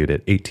be valued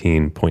at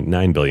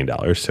 $18.9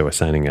 billion. So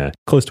assigning a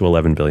close to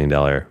 $11 billion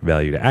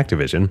value to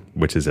Activision,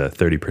 which is a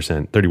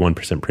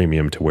 31%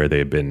 premium to where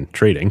they've been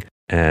trading.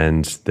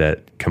 And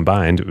that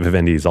combined,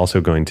 Vivendi is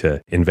also going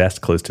to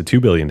invest close to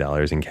 $2 billion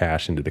in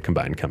cash into the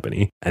combined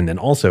company and then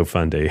also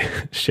fund a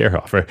share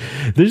offer.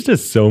 There's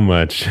just so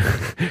much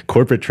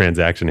corporate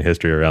transaction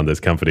history around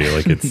this company.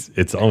 Like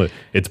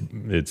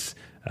it's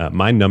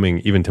mind-numbing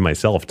even to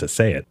myself to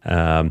say it.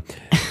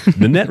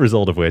 The net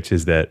result of which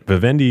is that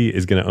Vivendi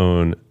is going to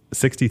own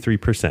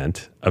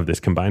 63% of this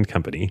combined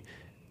company,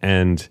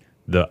 and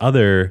the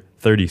other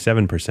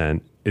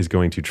 37% is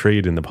going to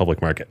trade in the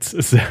public markets.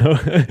 So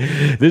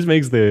this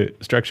makes the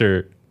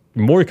structure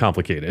more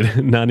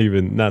complicated,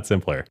 not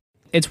simpler.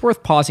 It's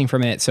worth pausing for a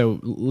minute. So,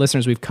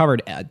 listeners, we've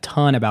covered a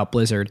ton about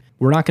Blizzard.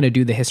 We're not going to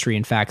do the history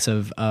and facts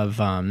of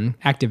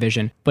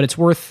Activision, but it's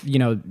worth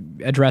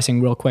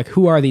addressing real quick.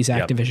 Who are these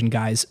Activision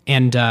guys,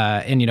 and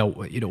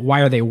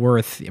why are they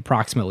worth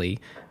approximately?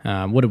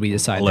 What did we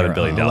decide? $11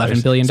 billion.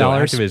 $11 billion. So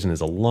Activision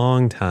is a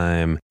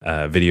long-time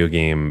video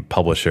game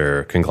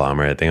publisher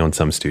conglomerate. They own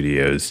some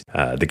studios.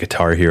 The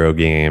Guitar Hero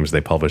games,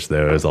 they publish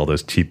those, all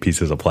those cheap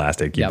pieces of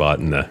plastic you bought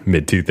in the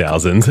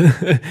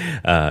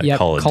mid-2000s.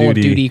 Call of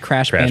Duty,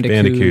 Crash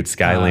Bandicoot,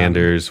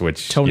 Skylanders,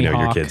 which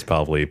your kids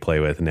probably play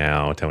with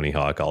now, Tony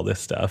Hawk, all this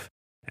stuff.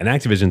 And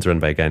Activision's run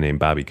by a guy named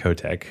Bobby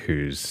Kotick,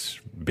 who's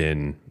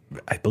been...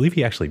 I believe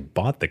he actually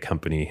bought the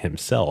company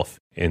himself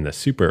in the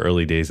super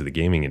early days of the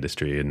gaming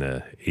industry in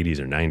the 80s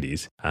or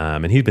 90s.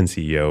 And he's been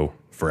CEO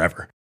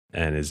forever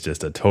and is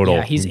just a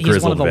total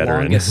grizzled one of the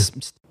veteran.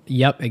 Longest.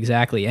 Yep,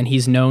 exactly. And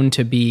he's known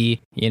to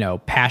be,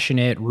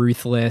 passionate,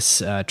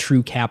 ruthless,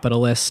 true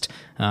capitalist.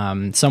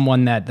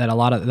 Someone that a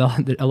lot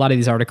of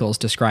these articles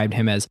described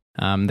him as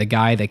the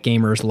guy that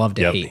gamers love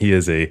to hate. He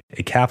is a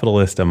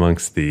capitalist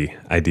amongst the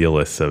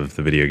idealists of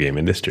the video game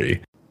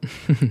industry.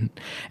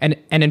 and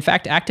in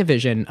fact,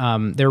 Activision,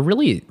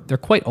 they're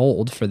quite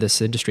old for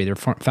this industry. They're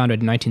founded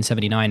in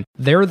 1979.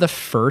 They're the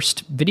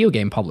first video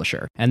game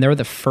publisher, and they're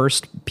the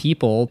first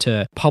people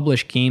to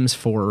publish games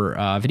for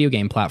video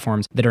game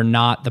platforms that are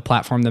not the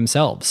platform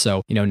themselves.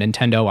 So,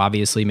 Nintendo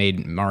obviously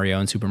made Mario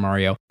and Super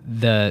Mario.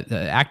 The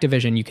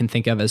Activision you can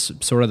think of as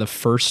sort of the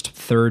first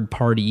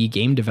third-party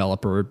game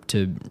developer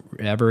to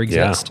ever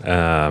exist.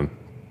 Yeah,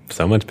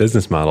 so much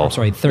business model.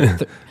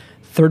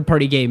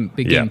 Third-party game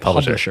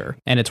publisher.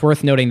 And it's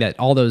worth noting that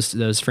all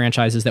those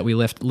franchises that we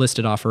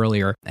listed off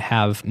earlier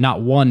have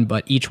not one,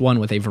 but each one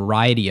with a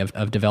variety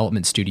of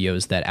development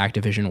studios that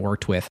Activision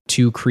worked with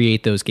to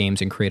create those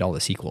games and create all the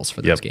sequels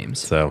for those games.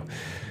 So,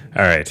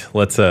 all right,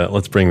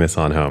 let's bring this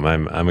on home.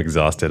 I'm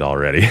exhausted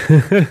already.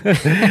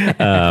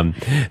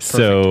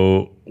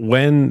 So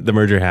when the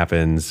merger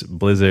happens,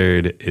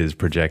 Blizzard is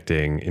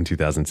projecting in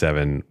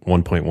 2007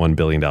 $1.1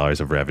 billion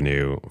of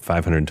revenue,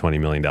 $520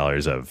 million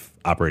of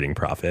operating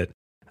profit.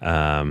 They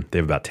have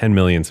about 10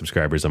 million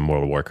subscribers on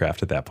World of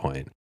Warcraft at that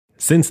point.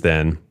 Since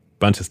then, a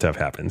bunch of stuff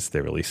happens. They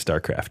released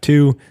StarCraft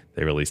 2,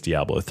 they released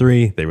Diablo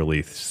 3, they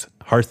released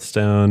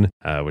Hearthstone,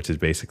 which is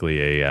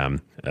basically a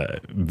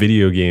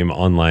video game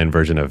online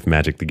version of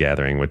Magic the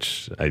Gathering,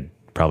 which I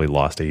probably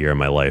lost a year of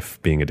my life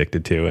being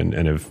addicted to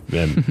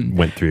and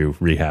went through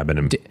rehab and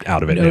I'm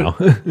out of it now.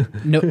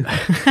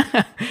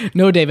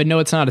 No, David, no,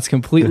 it's not. It's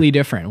completely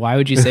different. Why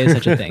would you say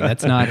such a thing?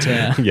 That's not...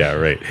 Yeah,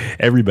 right.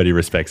 Everybody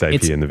respects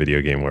IP in the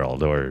video game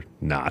world, or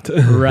not.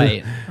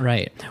 Right.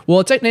 Well,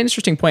 it's an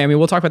interesting point. I mean,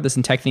 we'll talk about this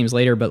in Tech Themes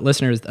later, but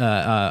listeners,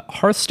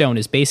 Hearthstone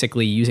is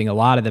basically using a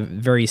lot of the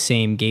very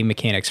same game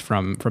mechanics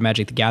from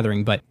Magic the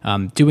Gathering, but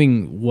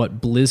doing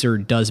what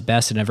Blizzard does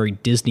best in a very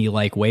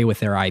Disney-like way with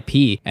their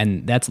IP,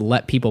 and that's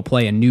let people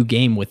play a new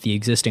game with the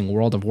existing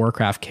World of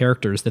Warcraft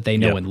characters that they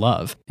know and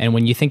love. And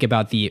when you think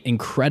about the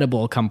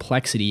incredible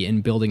complexity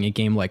in building a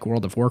game like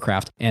World of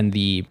Warcraft and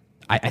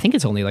I think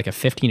it's only like a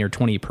 15 or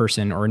 20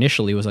 person, or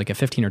initially was like a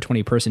 15 or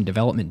 20 person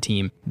development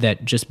team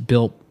that just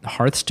built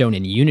Hearthstone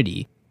in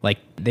Unity. Like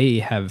they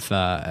have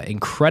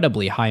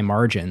incredibly high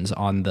margins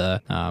on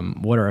the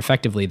what are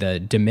effectively the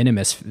de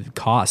minimis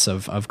costs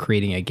of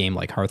creating a game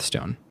like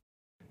Hearthstone.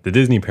 The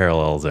Disney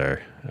parallels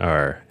are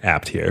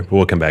apt here, but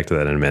we'll come back to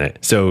that in a minute.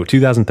 So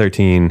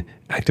 2013,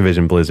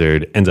 Activision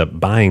Blizzard ends up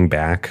buying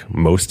back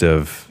most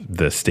of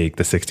the stake,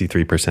 the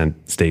 63%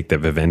 stake that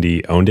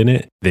Vivendi owned in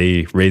it.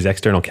 They raise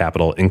external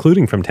capital,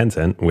 including from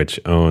Tencent,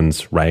 which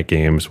owns Riot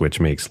Games, which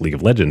makes League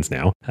of Legends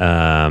now.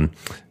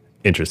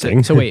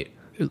 Interesting. So wait,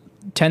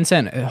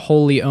 Tencent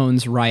wholly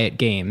owns Riot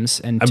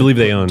Games, and I believe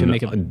they own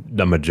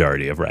the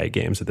majority of Riot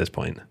Games at this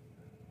point,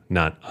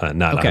 not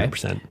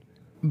 100%.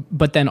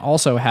 But then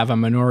also have a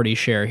minority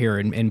share here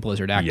in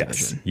Blizzard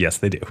Activision. Yes,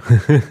 they do.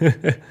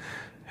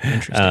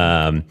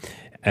 Interesting.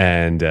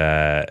 And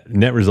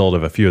net result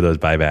of a few of those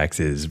buybacks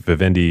is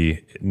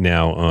Vivendi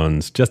now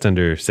owns just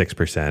under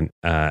 6%,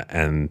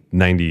 and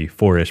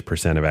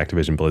 94-ish% of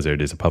Activision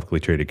Blizzard is a publicly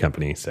traded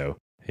company. So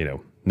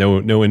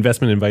no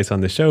investment advice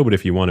on the show, but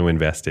if you want to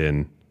invest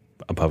in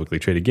a publicly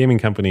traded gaming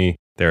company,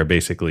 there are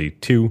basically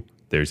two.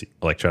 There's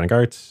Electronic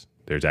Arts,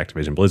 there's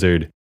Activision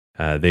Blizzard.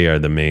 They are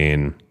the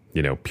main,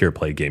 pure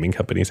play gaming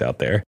companies out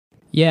there.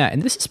 Yeah,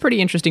 and this is pretty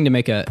interesting to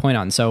make a point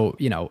on. So,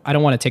 I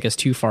don't want to take us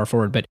too far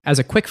forward, but as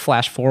a quick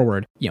flash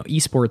forward,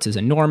 esports is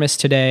enormous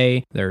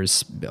today.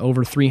 There's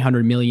over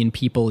 300 million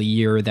people a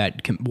year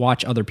that can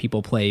watch other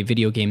people play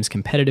video games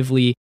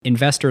competitively.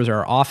 Investors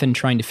are often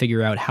trying to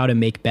figure out how to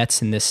make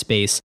bets in this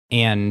space,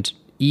 and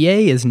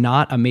EA is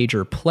not a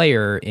major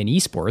player in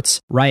esports.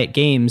 Riot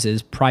Games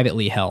is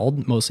privately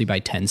held, mostly by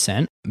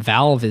Tencent.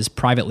 Valve is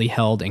privately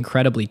held,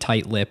 incredibly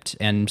tight-lipped,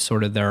 and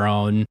sort of their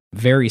own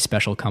very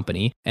special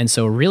company. And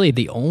so really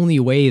the only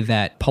way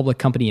that public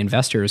company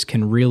investors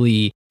can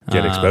really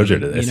get exposure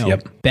to this,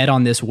 bet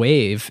on this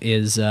wave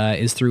is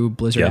through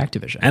Blizzard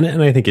Activision.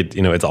 And I think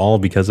it's all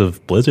because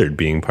of Blizzard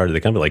being part of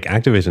the company. Like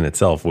Activision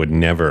itself would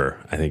never,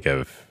 I think,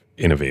 have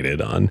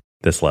innovated on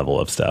this level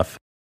of stuff.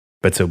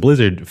 But so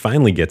Blizzard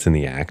finally gets in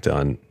the act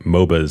on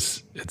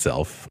MOBAs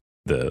itself,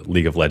 the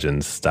League of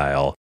Legends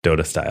style,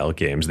 Dota style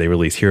games. They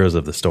release Heroes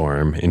of the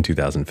Storm in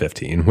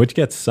 2015, which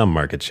gets some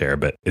market share,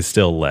 but is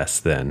still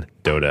less than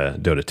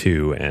Dota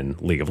 2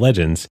 and League of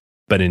Legends.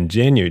 But in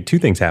January, two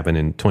things happen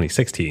in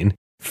 2016.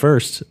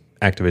 First,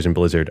 Activision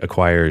Blizzard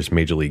acquires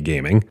Major League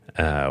Gaming,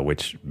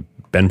 which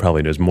Ben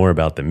probably knows more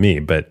about than me,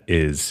 but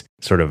is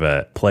sort of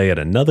a play at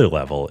another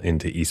level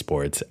into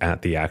esports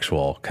at the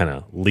actual kind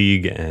of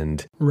league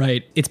and...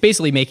 Right. It's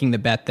basically making the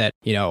bet that,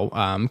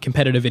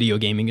 competitive video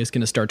gaming is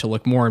going to start to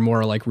look more and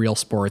more like real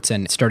sports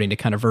and starting to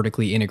kind of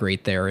vertically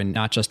integrate there and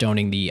not just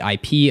owning the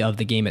IP of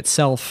the game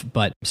itself,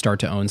 but start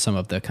to own some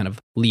of the kind of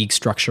league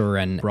structure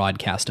and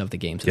broadcast of the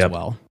games as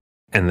well.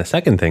 And the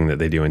second thing that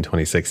they do in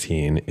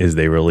 2016 is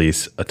they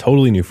release a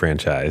totally new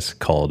franchise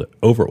called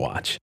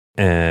Overwatch.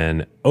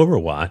 And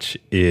Overwatch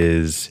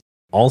is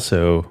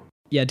also...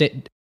 Yeah,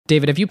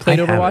 David, have you played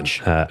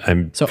Overwatch?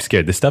 I'm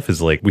scared. This stuff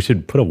is like, we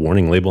should put a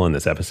warning label on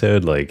this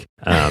episode. Like,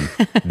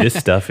 this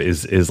stuff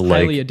is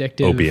like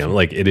addictive. Opium.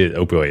 Like, it is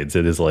opioids.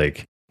 It is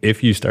like,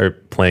 if you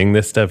start playing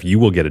this stuff, you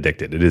will get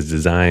addicted. It is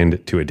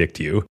designed to addict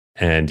you.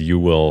 And you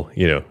will,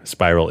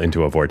 spiral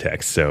into a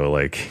vortex. So,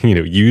 like,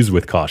 use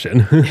with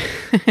caution.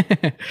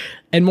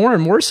 And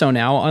more so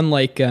now,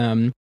 unlike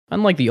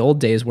the old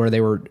days where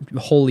they were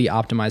wholly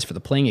optimized for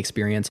the playing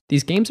experience,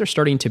 these games are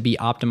starting to be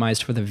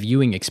optimized for the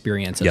viewing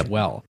experience as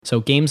well. So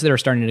games that are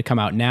starting to come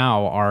out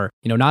now are,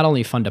 not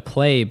only fun to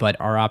play, but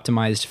are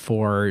optimized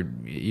for,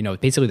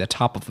 basically the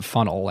top of the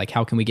funnel. Like,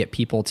 how can we get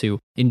people to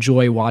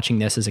enjoy watching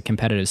this as a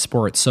competitive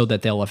sport so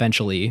that they'll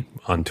eventually...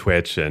 On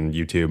Twitch and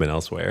YouTube and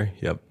elsewhere.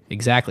 Yep.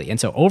 Exactly. And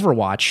so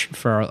Overwatch,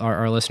 for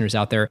our listeners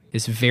out there,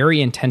 is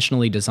very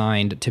intentionally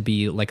designed to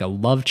be like a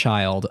love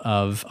child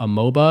of a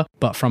MOBA,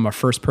 but from a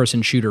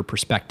first-person shooter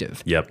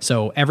perspective. Yep.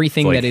 So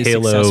everything it's like that is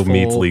Halo successful...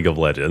 meets League of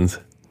Legends.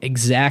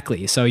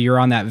 Exactly. So you're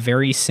on that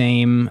very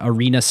same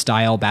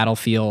arena-style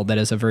battlefield that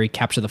has a very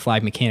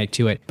capture-the-flag mechanic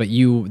to it, but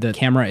the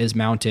camera is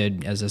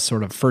mounted as a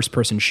sort of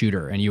first-person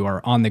shooter, and you are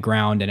on the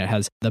ground, and it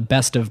has the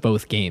best of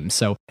both games.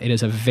 So it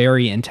is a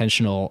very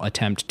intentional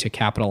attempt to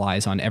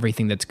capitalize on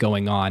everything that's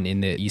going on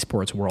in the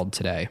esports world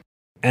today.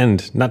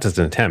 And not just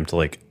an attempt,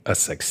 like a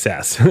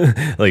success.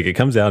 Like, it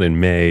comes out in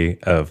May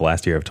of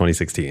last year of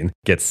 2016,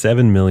 gets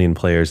 7 million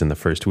players in the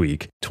first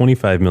week,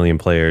 25 million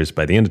players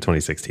by the end of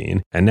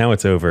 2016, and now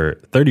it's over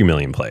 30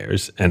 million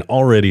players and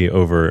already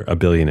over $1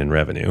 billion in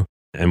revenue.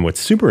 And what's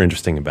super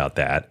interesting about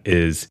that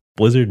is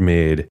Blizzard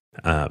made,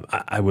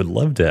 I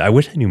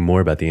wish I knew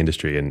more about the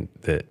industry and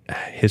the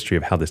history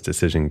of how this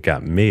decision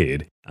got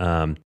made.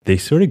 They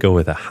sort of go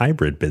with a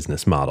hybrid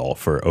business model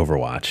for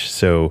Overwatch.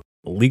 So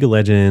League of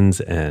Legends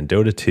and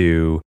Dota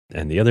 2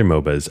 and the other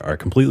MOBAs are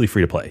completely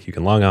free to play. You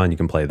can log on, you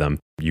can play them,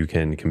 you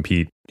can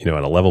compete, at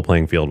a level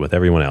playing field with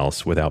everyone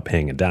else without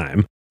paying a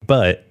dime.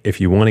 But if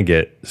you want to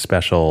get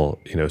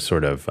special,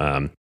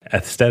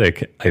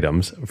 aesthetic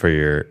items for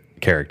your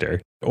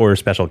character or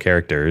special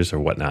characters or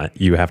whatnot,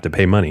 you have to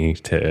pay money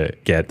to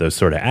get those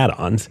sort of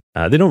add-ons.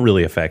 They don't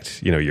really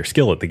affect, your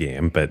skill at the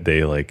game, but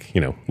they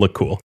look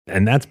cool.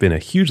 And that's been a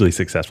hugely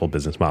successful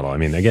business model. I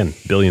mean, again,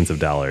 billions of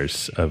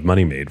dollars of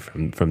money made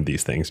from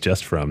these things,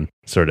 just from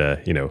sort of,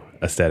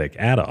 aesthetic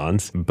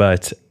add-ons.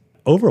 But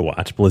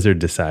Overwatch, Blizzard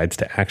decides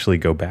to actually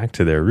go back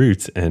to their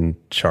roots and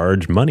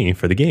charge money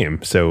for the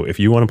game. So if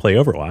you want to play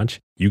Overwatch,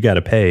 you got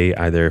to pay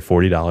either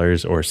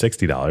 $40 or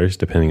 $60,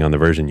 depending on the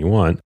version you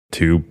want,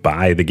 to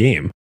buy the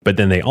game. But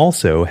then they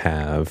also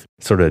have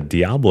sort of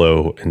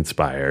Diablo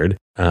inspired.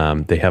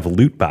 They have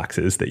loot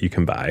boxes that you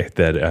can buy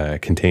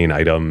that contain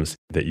items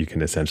that you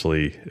can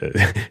essentially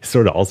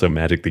sort of also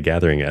Magic the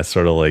Gathering as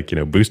sort of like,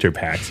 booster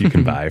packs you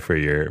can buy for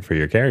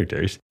your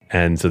characters.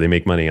 And so they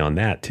make money on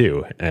that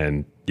too.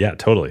 And Yeah,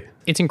 totally.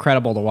 It's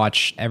incredible to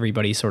watch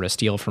everybody sort of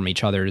steal from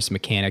each other's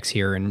mechanics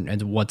here,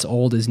 and what's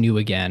old is new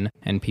again,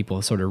 and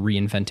people sort of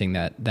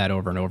reinventing that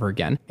over and over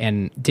again.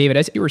 And David,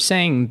 as you were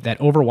saying that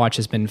Overwatch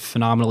has been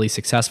phenomenally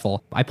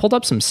successful, I pulled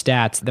up some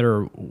stats that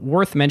are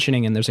worth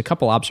mentioning, and there's a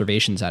couple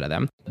observations out of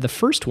them. The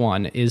first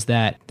one is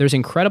that there's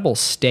incredible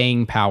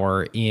staying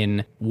power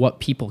in what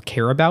people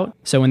care about.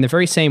 So in the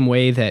very same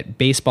way that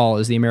baseball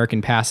is the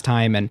American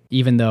pastime, and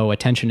even though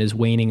attention is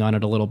waning on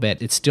it a little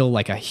bit, it's still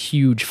like a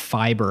huge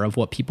fiber of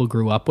what people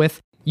grew up with.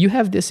 You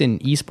have this in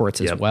esports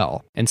as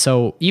well. And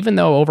so even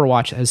though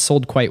Overwatch has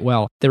sold quite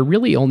well, they're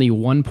really only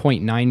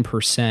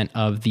 1.9%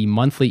 of the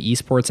monthly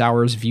esports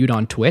hours viewed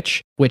on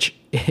Twitch, which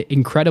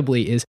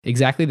incredibly is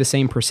exactly the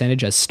same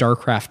percentage as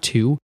StarCraft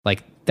 2.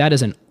 Like, that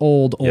is an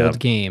old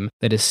game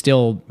that is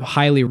still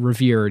highly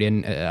revered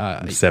in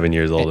 7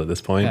 years old at this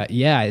point.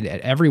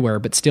 Everywhere,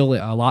 but still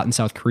a lot in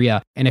South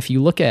Korea. And if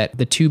you look at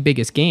the two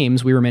biggest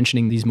games, we were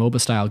mentioning these MOBA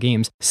style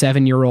games,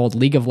 7-year-old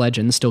League of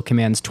Legends still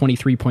commands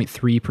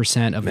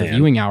 23.3% of the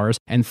viewing hours,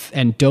 and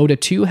Dota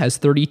 2 has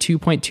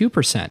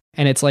 32.2%.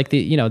 And it's like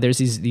there's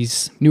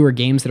these newer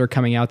games that are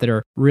coming out that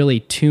are really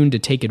tuned to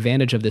take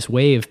advantage of this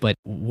wave, but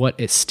what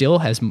it still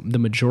has the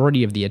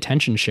majority of the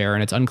attention share,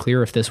 and it's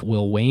unclear if this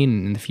will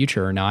wane in the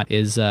future or not,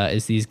 is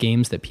these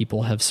games that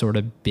people have sort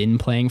of been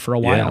playing for a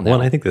while now.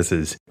 Well, I think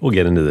we'll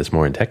get into this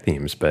more in tech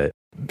themes, but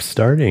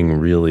starting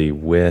really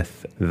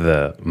with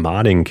the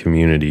modding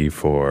community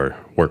for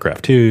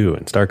Warcraft 2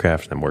 and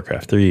StarCraft and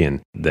Warcraft 3,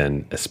 and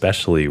then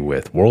especially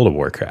with World of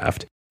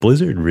Warcraft,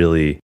 Blizzard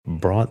really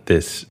brought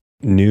this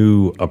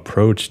new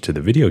approach to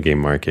the video game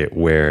market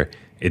where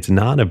it's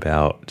not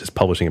about just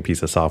publishing a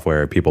piece of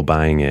software, people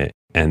buying it,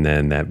 and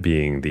then that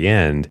being the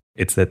end.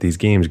 It's that these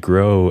games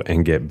grow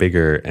and get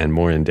bigger and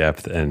more in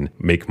depth and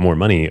make more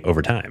money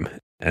over time,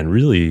 and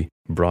really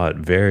brought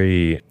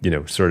very,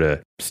 sort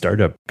of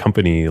startup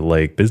company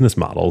like business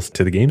models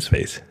to the game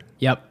space.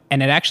 Yep.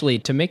 And it actually,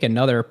 to make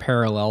another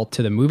parallel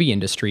to the movie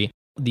industry,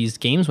 these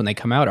games when they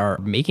come out are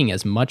making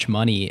as much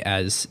money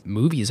as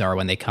movies are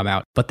when they come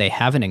out, but they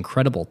have an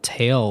incredible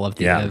tail of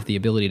the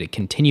ability to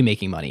continue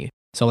making money.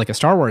 So like a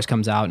Star Wars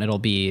comes out and it'll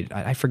be,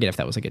 I forget if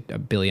that was like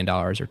 $1 billion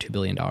or $2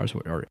 billion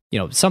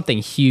or something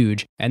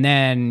huge. And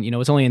then,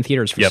 it's only in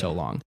theaters for so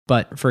long.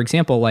 But for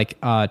example, like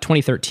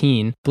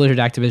 2013, Blizzard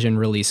Activision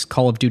released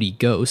Call of Duty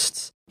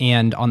Ghosts,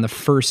 and on the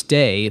first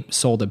day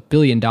sold $1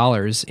 billion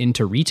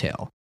into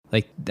retail.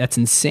 Like, that's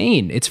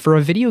insane. It's for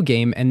a video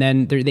game, and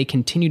then they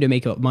continue to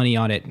make money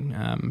on it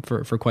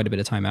for quite a bit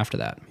of time after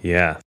that.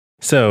 Yeah.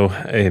 So,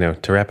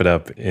 to wrap it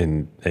up,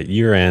 at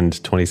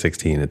year-end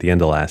 2016, at the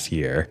end of last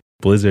year,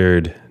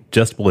 Blizzard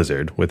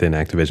within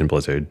Activision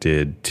Blizzard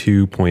did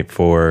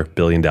 $2.4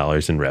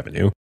 billion in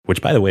revenue,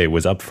 which, by the way,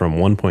 was up from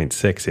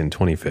 1.6 in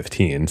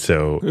 2015.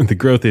 So the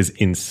growth is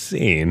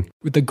insane.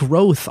 The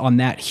growth on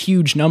that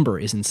huge number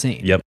is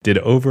insane. Yep. Did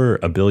over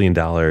 $1 billion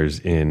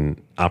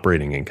in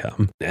operating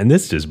income. And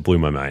this just blew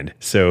my mind.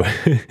 So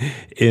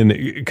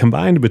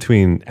combined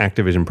between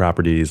Activision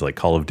properties like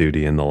Call of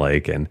Duty and the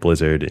like, and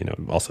Blizzard,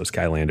 also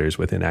Skylanders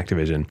within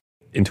Activision,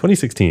 in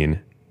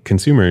 2016,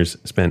 consumers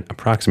spent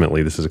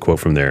approximately, this is a quote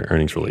from their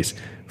earnings release,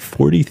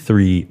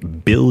 43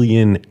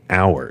 billion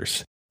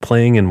hours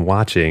playing and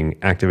watching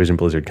Activision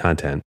Blizzard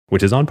content,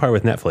 which is on par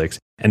with Netflix,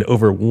 and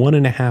over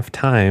 1.5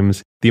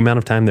 times the amount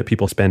of time that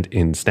people spent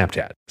in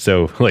Snapchat.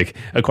 So, like,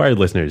 acquired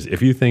listeners,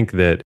 if you think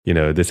that,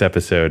 this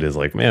episode is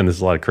like, man, this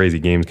is a lot of crazy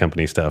games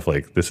company stuff,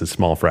 like, this is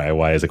small fry,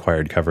 why is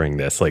Acquired covering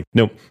this? Like,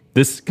 nope,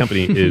 this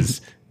company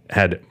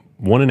had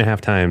 1.5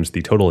 times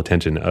the total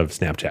attention of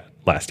Snapchat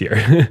last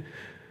year.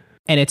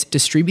 And it's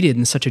distributed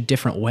in such a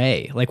different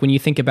way. Like when you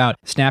think about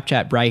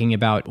Snapchat bragging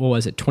about,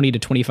 20 to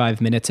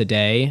 25 minutes a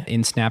day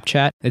in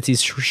Snapchat, it's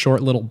these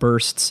short little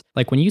bursts.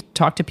 Like when you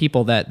talk to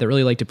people that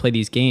really like to play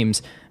these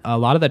games, a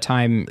lot of the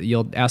time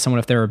you'll ask someone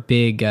if they're a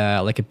big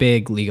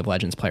League of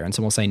Legends player, and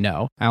someone will say,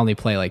 no, I only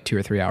play like 2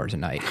 or 3 hours a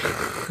night.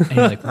 And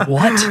you're like,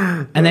 what?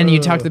 And then you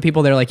talk to the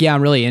people that are like, yeah,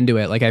 I'm really into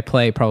it. Like I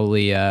play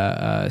probably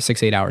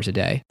 6-8 hours a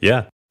day.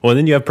 Yeah. Well,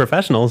 then you have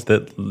professionals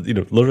that,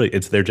 literally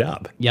it's their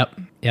job. Yep.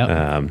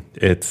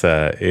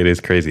 It is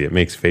crazy. It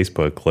makes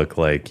Facebook look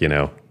like,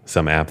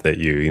 some app that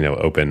you,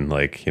 open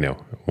like,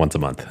 once a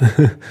month.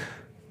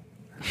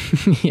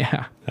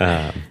 Yeah,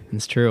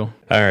 it's true.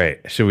 All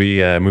right. Should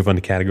we move on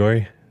to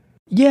category?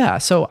 Yeah,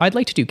 so I'd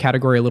like to do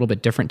category a little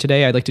bit different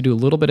today. I'd like to do a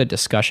little bit of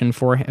discussion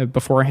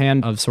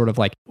beforehand of sort of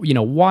like,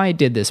 why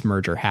did this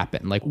merger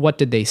happen? Like, what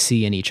did they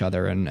see in each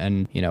other?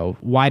 And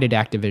why did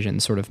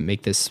Activision sort of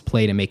make this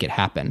play to make it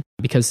happen?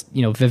 Because,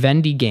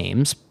 Vivendi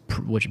Games,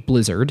 which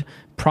Blizzard,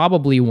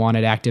 probably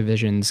wanted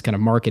Activision's kind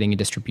of marketing and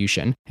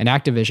distribution. And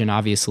Activision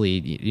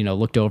obviously,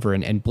 looked over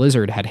and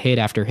Blizzard had hit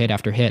after hit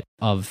after hit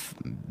of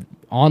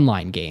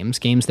online games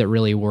that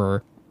really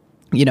were,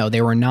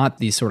 they were not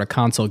these sort of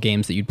console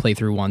games that you'd play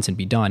through once and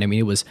be done. I mean,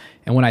 it was,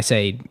 and when I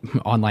say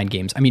online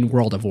games, I mean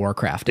World of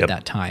Warcraft at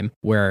that time,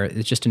 where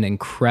it's just an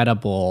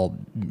incredible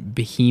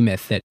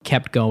behemoth that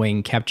kept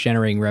going, kept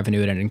generating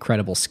revenue at an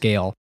incredible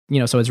scale.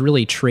 So it's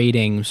really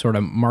trading sort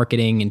of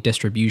marketing and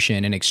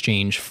distribution in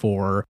exchange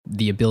for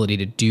the ability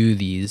to do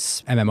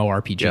these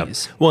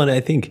MMORPGs. Yeah. Well, and I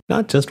think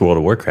not just World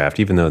of Warcraft,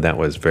 even though that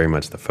was very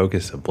much the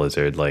focus of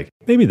Blizzard, like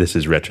maybe this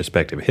is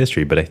retrospective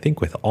history, but I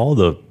think with all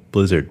the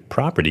Blizzard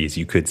properties,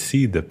 you could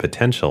see the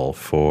potential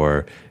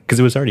for, because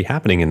it was already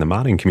happening in the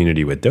modding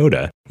community with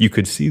Dota, you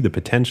could see the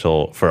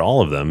potential for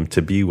all of them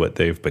to be what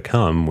they've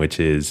become, which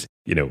is,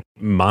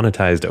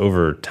 monetized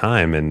over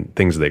time and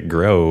things that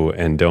grow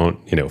and don't,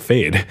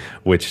 fade,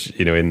 which,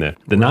 in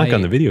the knock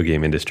on the video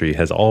game industry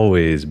has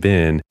always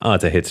been,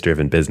 it's a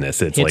hits-driven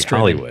business. It's like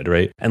Hollywood,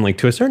 right? And like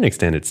to a certain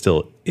extent, it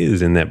still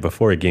is in that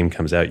before a game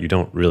comes out, you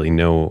don't really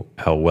know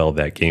how well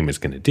that game is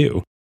going to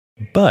do.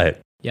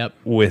 But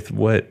with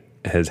what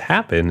has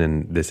happened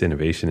and this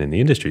innovation in the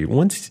industry,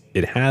 once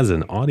it has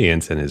an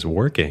audience and is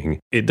working,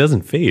 it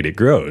doesn't fade, it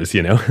grows,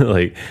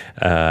 and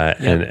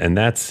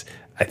that's,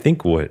 I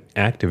think, what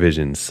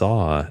Activision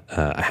saw.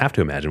 I have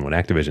to imagine what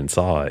Activision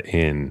saw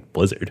in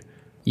Blizzard.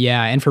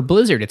 Yeah, and for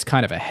Blizzard, it's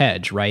kind of a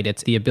hedge, right?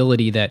 It's the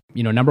ability that,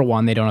 number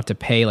one, they don't have to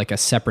pay like a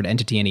separate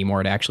entity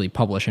anymore to actually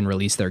publish and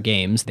release their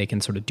games. They can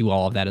sort of do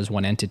all of that as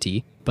one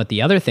entity. But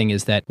the other thing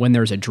is that when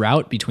there's a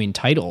drought between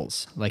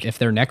titles, like if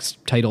their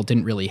next title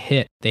didn't really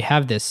hit, they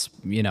have this,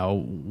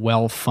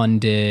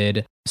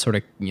 well-funded, sort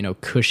of,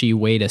 cushy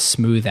way to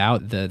smooth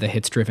out the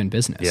hits-driven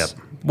business. Yep.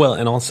 Well,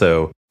 and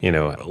also,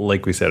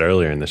 like we said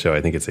earlier in the show,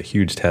 I think it's a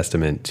huge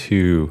testament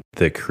to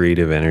the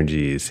creative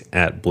energies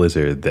at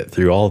Blizzard that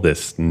through all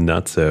this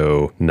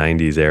nutso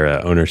 90s era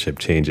ownership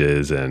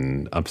changes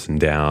and ups and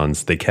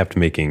downs, they kept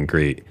making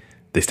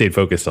they stayed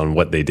focused on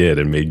what they did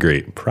and made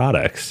great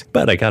products.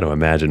 But I got to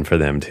imagine for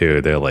them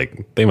too,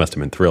 they must have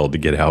been thrilled to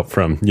get out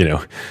from,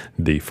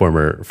 the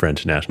former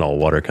French National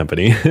Water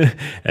Company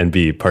and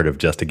be part of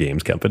just a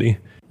games company.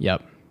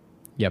 Yep.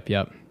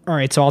 All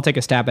right, so I'll take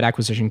a stab at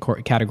acquisition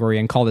category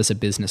and call this a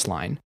business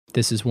line.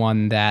 This is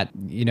one that,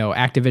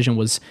 Activision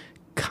was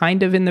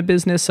kind of in the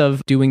business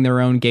of doing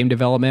their own game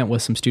development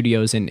with some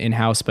studios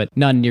in-house, but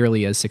none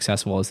nearly as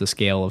successful as the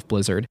scale of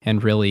Blizzard.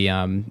 And really,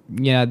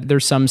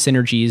 there's some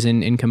synergies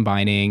in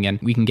combining, and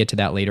we can get to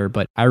that later.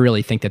 But I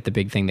really think that the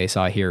big thing they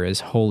saw here is,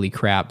 holy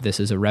crap, this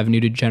is a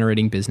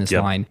revenue-generating business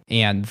line,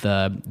 and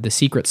the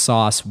secret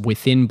sauce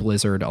within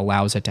Blizzard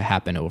allows it to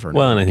happen over and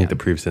over Well, and I think again.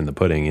 the proof's in the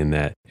pudding in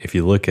that if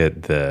you look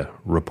at the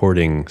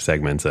reporting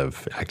segments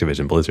of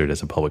Activision Blizzard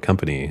as a public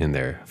company in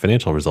their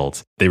financial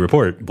results, they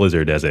report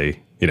Blizzard as a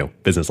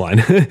business line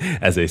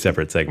as a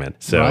separate segment.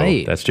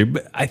 So That's true.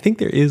 But I think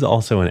there is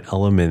also an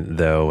element,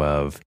 though,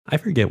 of, I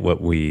forget what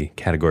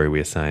category we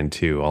assigned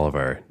to all of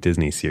our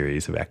Disney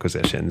series of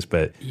acquisitions,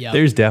 but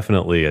there's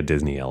definitely a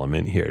Disney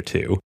element here,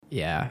 too.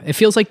 Yeah. It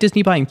feels like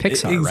Disney buying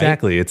Pixar,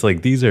 Exactly. right? It's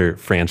like these are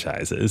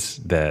franchises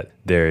that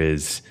there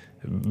is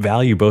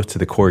value both to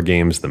the core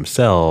games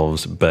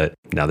themselves, but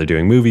now they're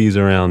doing movies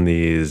around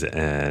these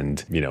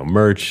and,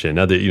 merch and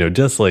other,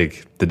 just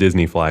like the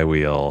Disney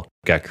flywheel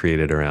got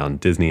created around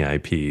Disney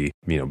IP,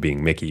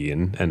 being Mickey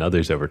and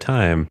others over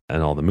time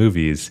and all the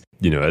movies,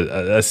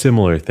 a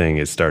similar thing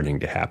is starting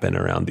to happen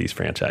around these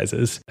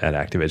franchises at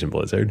Activision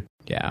Blizzard.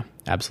 Yeah,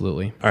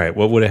 absolutely. All right,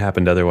 what would have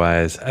happened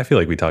otherwise? I feel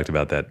like we talked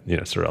about that,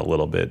 sort of a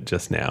little bit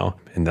just now.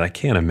 And I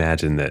can't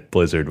imagine that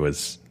Blizzard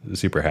was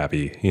super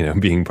happy,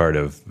 being part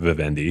of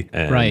Vivendi.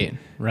 And, right.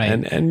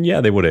 And yeah,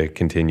 they would have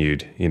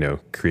continued,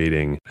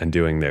 creating and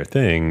doing their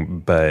thing.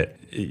 But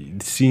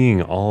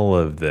seeing all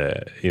of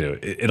the,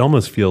 it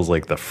almost feels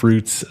like the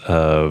fruits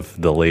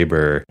of the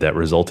labor that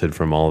resulted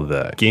from all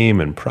the game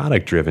and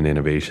product driven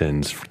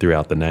innovations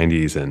throughout the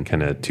 90s and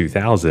kind of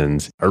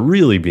 2000s are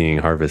really being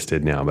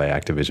harvested now by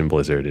Activision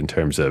Blizzard in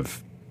terms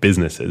of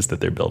businesses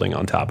that they're building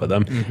on top of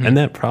them. Mm-hmm. And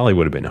that probably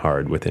would have been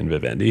hard within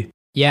Vivendi.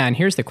 Yeah, and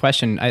here's the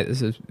question,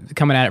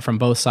 coming at it from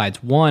both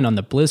sides. One, on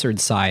the Blizzard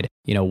side,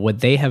 would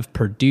they have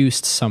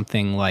produced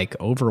something like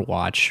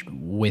Overwatch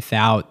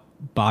without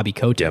Bobby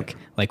Kotick? Yep.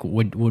 Like,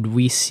 would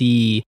we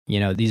see,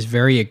 these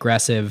very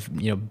aggressive,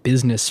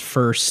 business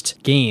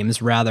first games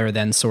rather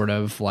than sort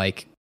of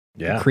like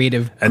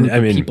creative and I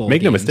mean, people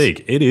make games? No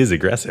mistake, it is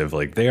aggressive.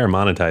 Like, they are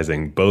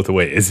monetizing both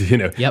ways.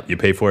 You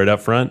pay for it up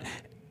front,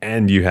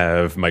 and you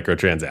have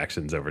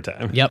microtransactions over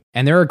time. Yep.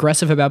 And they're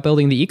aggressive about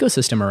building the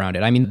ecosystem around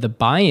it. I mean, the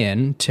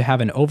buy-in to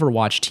have an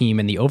Overwatch team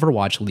in the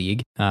Overwatch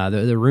League,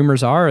 the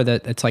rumors are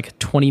that it's like a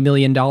 $20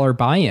 million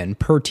buy-in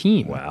per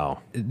team.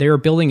 Wow. They're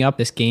building up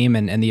this game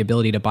and the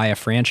ability to buy a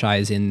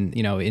franchise in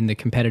the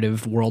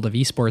competitive world of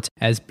esports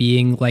as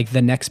being like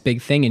the next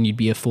big thing, and you'd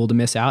be a fool to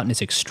miss out, and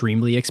it's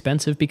extremely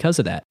expensive because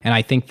of that. And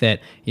I think that,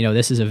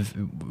 this is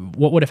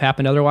what would have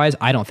happened otherwise.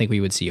 I don't think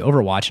we would see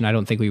Overwatch, and I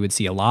don't think we would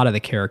see a lot of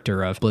the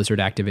character of Blizzard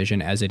Activision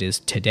as it is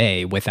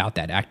today without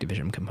that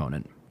Activision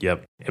component.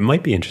 Yep. It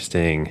might be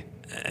interesting.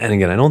 And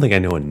again, I don't think I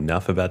know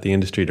enough about the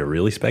industry to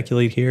really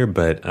speculate here,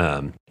 but,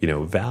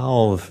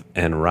 Valve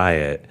and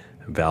Riot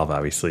Valve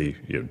obviously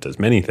does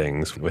many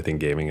things within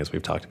gaming, as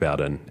we've talked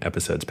about in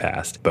episodes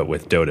past. But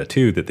with Dota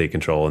 2 that they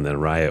control, and then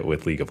Riot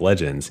with League of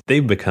Legends,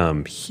 they've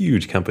become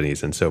huge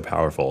companies and so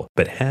powerful.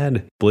 But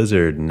had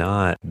Blizzard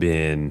not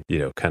been,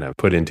 kind of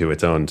put into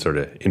its own sort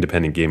of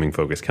independent gaming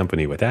focused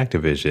company with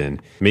Activision,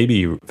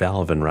 maybe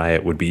Valve and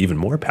Riot would be even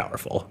more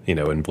powerful,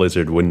 and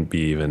Blizzard wouldn't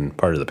be even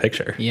part of the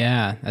picture.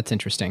 Yeah, that's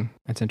interesting.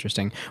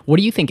 What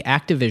do you think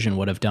Activision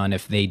would have done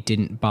if they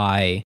didn't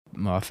buy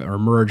or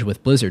merge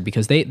with Blizzard?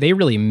 Because they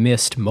really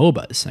missed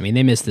MOBAs. I mean,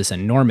 they missed this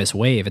enormous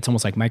wave. It's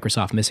almost like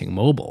Microsoft missing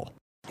mobile.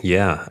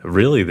 Yeah,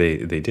 really,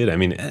 they did. I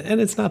mean, and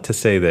it's not to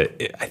say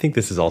that, I think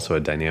this is also a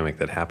dynamic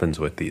that happens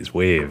with these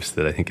waves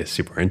that I think is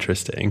super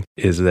interesting,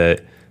 is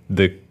that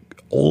the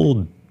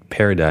old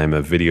paradigm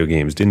of video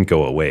games didn't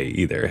go away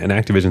either. And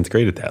Activision's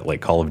great at that.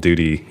 Like Call of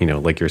Duty,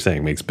 like you're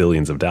saying, makes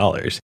billions of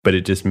dollars, but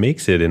it just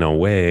makes it in a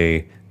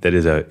way that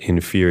is an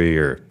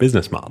inferior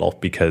business model,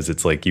 because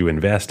it's like you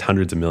invest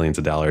hundreds of millions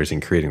of dollars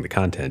in creating the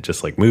content,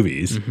 just like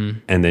movies,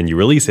 and then you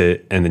release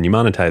it and then you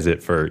monetize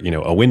it for,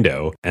 a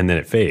window, and then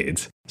it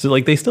fades. So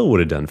like they still would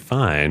have done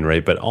fine,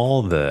 right? But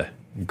all the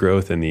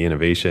growth and the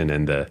innovation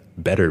and the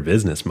better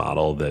business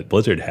model that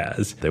Blizzard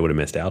has, they would have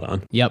missed out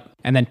on. Yep.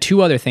 And then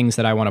two other things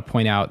that I want to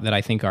point out that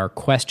I think are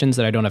questions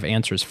that I don't have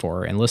answers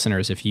for. And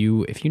listeners, if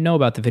you know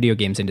about the video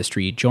games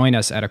industry, join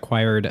us at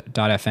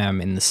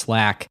acquired.fm in the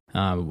Slack.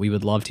 We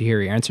would love to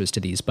hear your answers to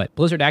these. But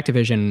Blizzard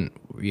Activision,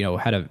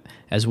 had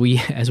as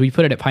we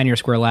put it at Pioneer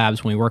Square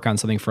Labs, when we work on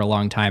something for a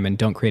long time and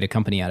don't create a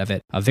company out of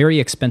it, a very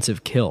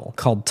expensive kill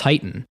called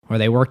Titan, where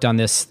they worked on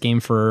this game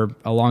for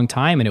a long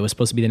time and it was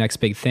supposed to be the next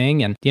big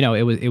thing, and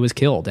it was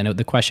killed. And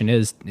the question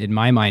is, in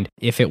my mind,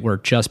 if it were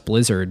just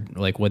Blizzard,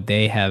 like would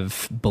they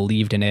have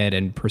believed in it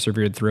and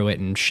persevered through it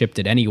and shipped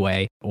it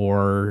anyway,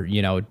 or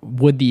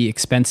would the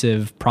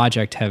expensive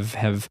project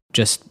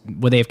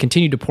would they have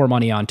continued to pour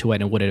money onto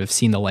it, and would it have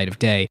seen the light of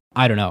day?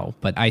 I don't know,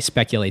 but I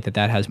speculate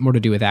that has more to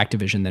do with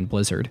Activision than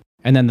Blizzard.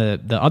 And then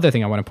the other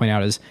thing I want to point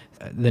out is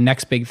the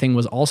next big thing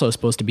was also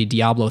supposed to be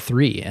Diablo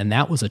 3, and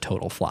that was a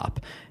total flop.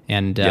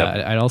 And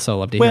I'd also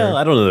love to hear... Well,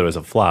 I don't know that it was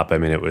a flop. I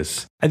mean,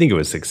 I think it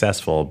was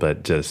successful,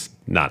 but just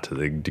not to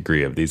the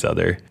degree of these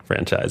other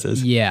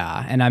franchises.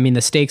 Yeah, and I mean,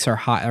 the stakes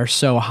are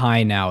so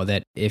high now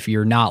that if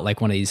you're not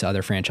like one of these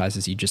other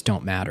franchises, you just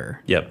don't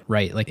matter. Yep.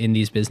 Right? Like in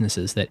these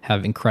businesses that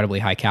have incredibly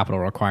high capital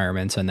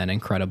requirements and then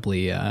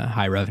incredibly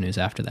high revenues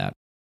after that.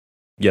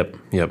 Yep.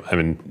 I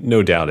mean,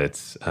 no doubt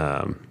it's...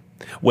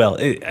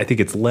 I think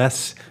it's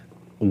less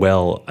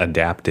well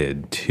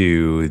adapted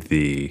to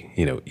the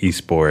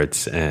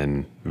esports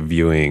and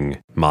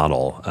viewing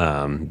model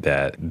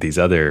that these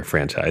other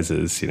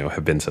franchises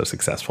have been so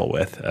successful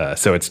with.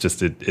 So it's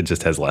just it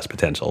just has less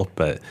potential.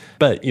 But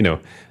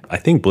I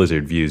think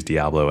Blizzard views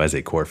Diablo as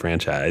a core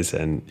franchise,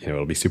 and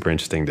it'll be super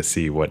interesting to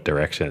see what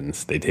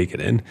directions they take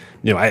it in.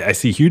 I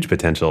see huge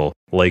potential.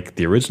 Like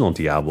the original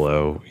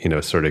Diablo,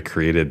 sort of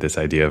created this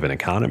idea of an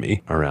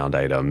economy around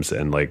items,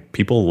 and like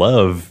people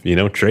love,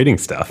 trading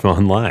stuff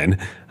online.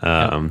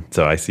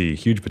 So I see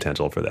huge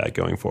potential for that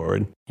going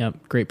forward.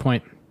 Yep, great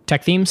point.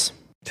 Tech themes?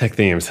 Tech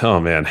themes.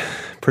 Oh man,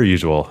 per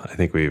usual. I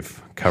think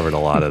we've covered a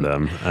lot of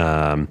them.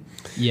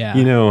 Yeah.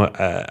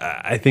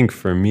 I think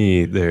for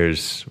me,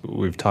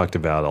 we've talked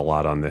about a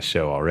lot on this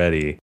show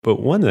already,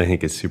 but one that I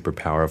think is super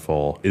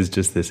powerful is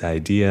just this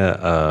idea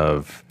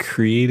of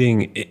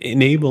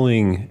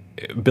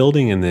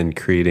building and then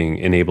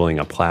enabling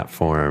a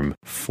platform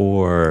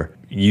for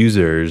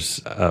users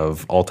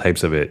of all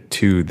types of it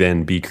to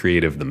then be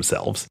creative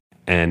themselves.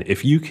 And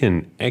if you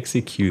can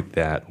execute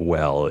that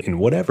well in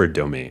whatever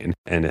domain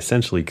and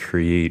essentially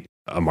create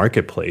a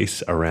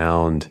marketplace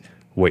around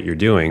what you're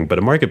doing, but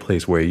a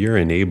marketplace where you're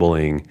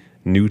enabling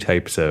new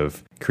types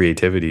of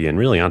creativity and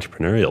really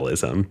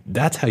entrepreneurialism,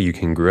 that's how you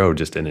can grow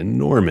just an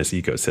enormous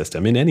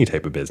ecosystem in any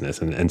type of business.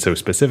 And so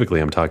specifically,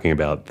 I'm talking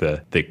about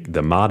the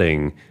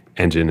modding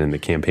engine and the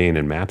campaign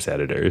and maps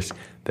editors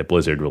that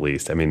Blizzard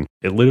released. I mean,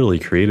 it literally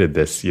created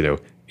this,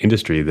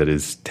 industry that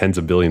is tens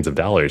of billions of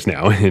dollars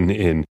now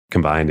in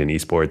combined in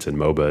esports and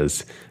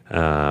MOBAs.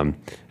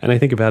 And I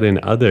think about in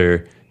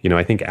other,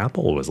 I think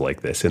Apple was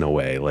like this in a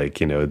way, like,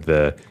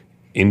 the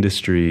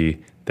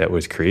industry that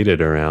was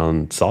created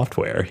around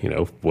software,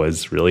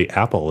 was really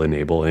Apple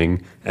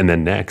enabling, and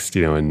then next,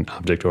 in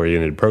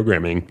object-oriented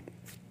programming,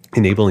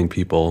 enabling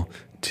people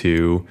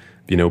to,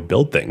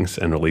 build things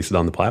and release it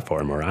on the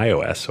platform, or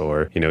iOS,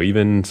 or,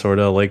 even sort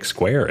of like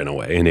Square in a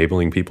way,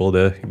 enabling people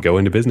to go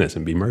into business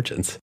and be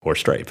merchants, or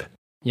Stripe.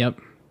 Yep.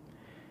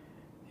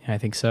 Yeah, I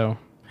think so.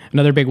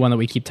 Another big one that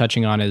we keep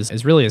touching on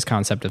is really this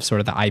concept of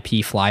sort of the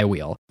IP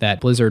flywheel that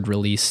Blizzard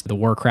released the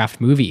Warcraft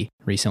movie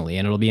recently.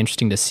 And it'll be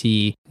interesting to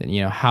see,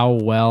 how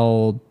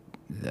well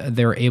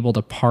they're able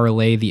to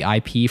parlay the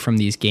IP from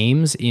these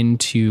games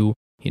into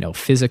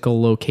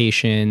physical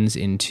locations,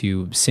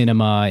 into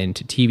cinema,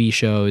 into TV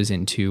shows,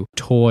 into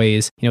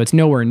toys. It's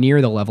nowhere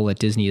near the level that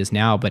Disney is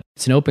now, but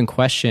it's an open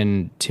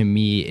question to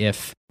me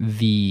if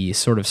the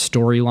sort of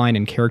storyline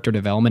and character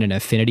development and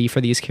affinity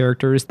for these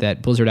characters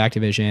that Blizzard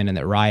Activision and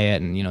that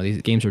Riot and,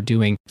 these games are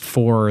doing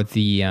for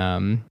the,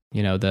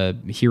 the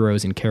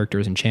heroes and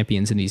characters and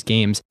champions in these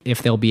games,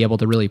 if they'll be able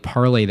to really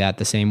parlay that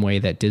the same way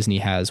that Disney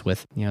has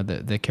with,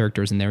 the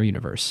characters in their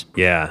universe.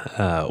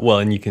 Yeah. Well,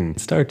 and you can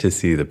start to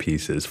see the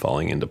pieces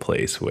falling into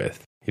place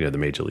with, the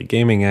Major League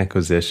Gaming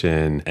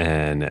acquisition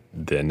and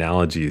the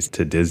analogies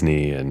to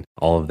Disney and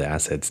all of the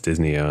assets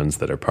Disney owns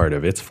that are part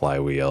of its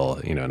flywheel,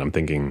 and I'm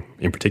thinking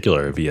in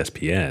particular of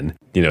ESPN.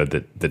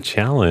 The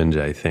challenge,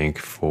 I think,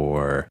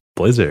 for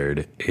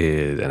Blizzard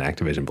and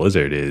Activision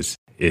Blizzard is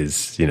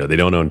they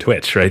don't own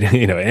Twitch, right?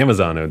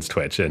 Amazon owns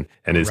Twitch and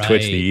is Right.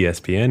 Twitch the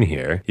ESPN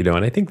here?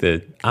 And I think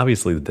that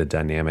obviously the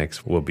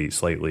dynamics will be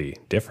slightly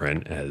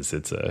different as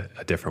it's a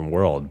different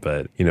world,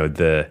 but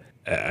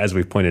as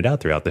we've pointed out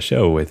throughout the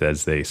show,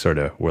 as they sort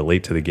of were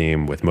late to the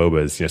game with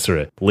MOBAs, sort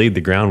of laid the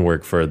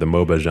groundwork for the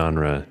MOBA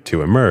genre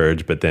to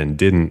emerge, but then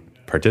didn't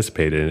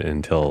participate in it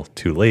until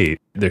too late.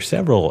 There's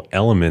several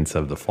elements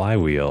of the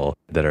flywheel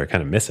that are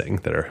kind of missing,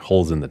 that are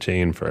holes in the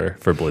chain for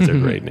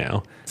Blizzard right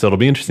now. So it'll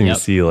be interesting to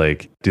see,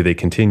 do they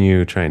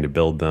continue trying to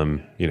build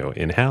them,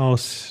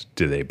 in-house?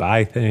 Do they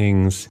buy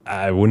things?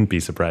 I wouldn't be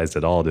surprised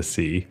at all to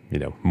see,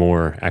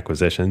 more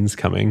acquisitions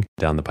coming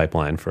down the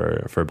pipeline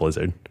for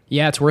Blizzard.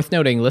 Yeah, it's worth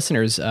noting,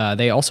 listeners,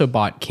 they also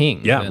bought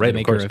King, the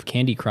maker of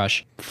Candy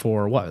Crush,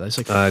 for what? That's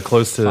like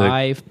close to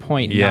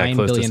 $5.9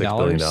 close billion. to $6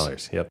 billion.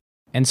 Yep.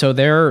 And so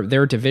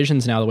their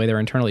divisions now, the way they're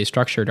internally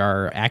structured,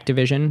 are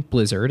Activision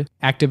Blizzard,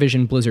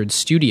 Activision Blizzard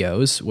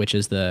Studios, which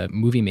is the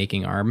movie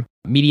making arm,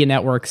 Media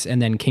Networks,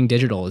 and then King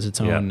Digital is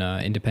its own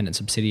independent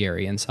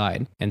subsidiary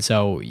inside. And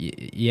so,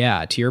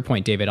 to your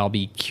point, David, I'll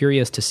be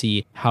curious to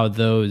see how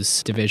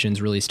those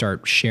divisions really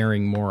start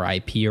sharing more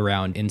IP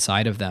around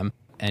inside of them.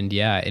 And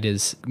it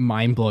is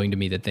mind-blowing to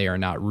me that they are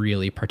not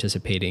really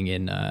participating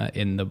in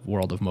the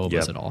world of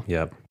MOBAs at all.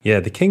 Yep.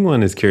 Yeah, the King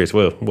one is curious.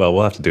 Well,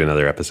 we'll have to do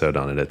another episode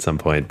on it at some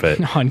point.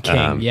 But on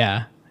King,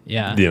 yeah.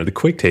 The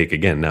quick take,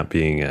 again, not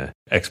being an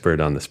expert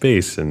on the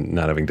space and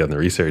not having done the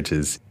research,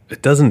 is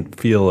it doesn't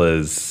feel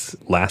as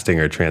lasting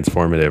or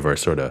transformative or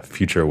sort of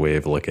future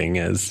wave looking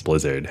as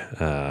Blizzard.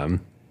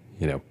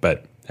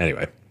 But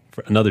anyway,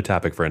 for another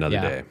topic for another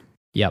day.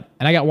 Yep.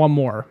 And I got one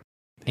more.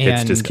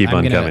 Hits just keep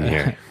on coming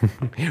here.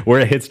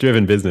 We're a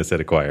hits-driven business at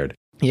Acquired.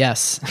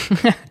 Yes.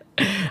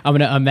 I'm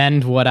going to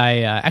amend what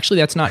I... actually,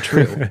 that's not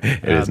true.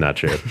 It is not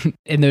true.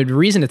 And the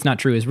reason it's not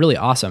true is really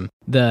awesome.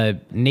 The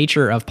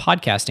nature of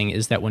podcasting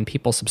is that when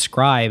people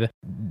subscribe,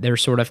 they're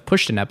sort of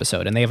pushed an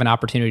episode and they have an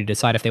opportunity to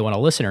decide if they want to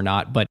listen or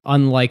not. But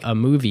unlike a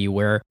movie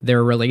where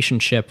their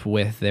relationship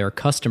with their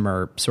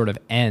customer sort of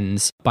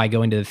ends by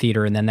going to the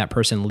theater and then that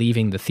person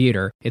leaving the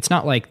theater, it's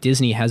not like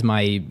Disney has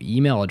my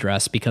email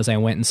address because I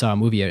went and saw a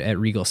movie at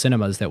Regal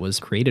Cinemas that was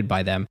created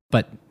by them.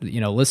 But,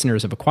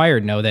 listeners of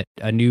Acquired know that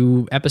a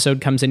new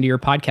episode comes into your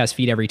podcast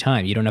feed every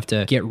time. You don't have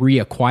to get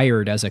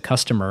reacquired as a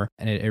customer,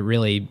 and it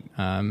really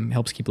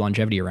helps keep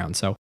longevity around.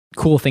 So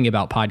cool thing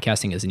about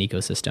podcasting as an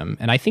ecosystem.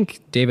 And I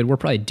think, David, we're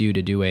probably due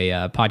to do a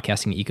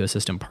podcasting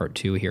ecosystem part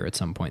 2 here at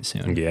some point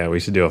soon. Yeah, we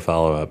should do a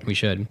follow-up. We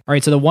should. All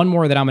right, so the one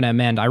more that I'm going to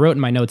amend, I wrote in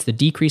my notes the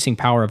decreasing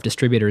power of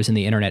distributors in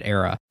the internet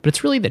era, but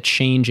it's really the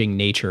changing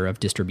nature of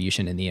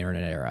distribution in the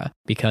internet era,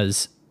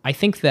 because I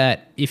think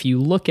that if you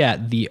look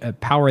at the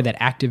power that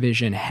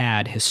Activision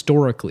had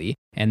historically,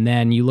 and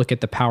then you look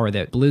at the power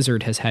that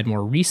Blizzard has had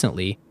more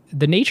recently,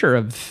 the nature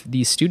of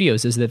these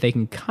studios is that they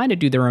can kind of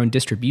do their own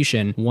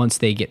distribution once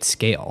they get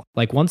scale.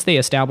 Like once they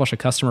establish a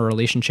customer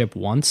relationship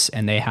once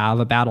and they have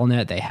a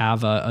Battle.net, they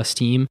have a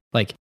Steam,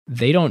 like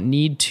they don't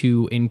need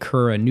to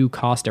incur a new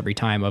cost every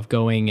time of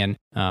going and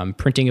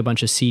printing a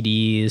bunch of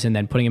CDs and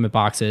then putting them in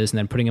boxes and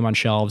then putting them on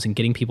shelves and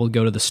getting people to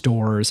go to the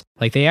stores.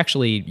 Like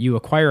you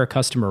acquire a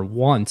customer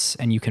once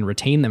and you can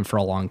retain them for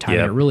a long time.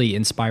 Yep. It really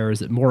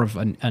inspires more of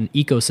an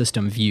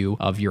ecosystem view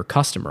of your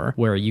customer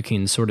where you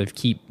can sort of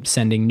keep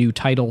sending new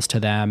titles to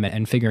them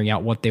and figuring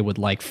out what they would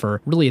like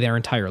for really their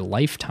entire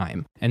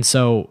lifetime. And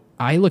so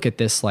I look at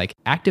this like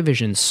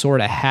Activision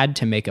sort of had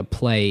to make a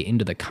play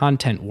into the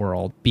content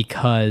world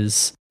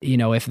because,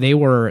 if they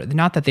were,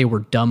 not that they were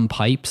dumb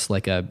pipes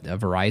like a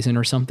Verizon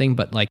or something,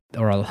 but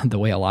or the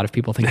way a lot of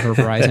people think of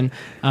Verizon,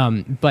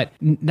 but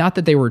not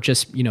that they were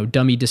just,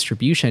 dummy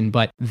distribution,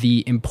 but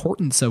the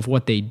importance of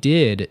what they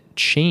did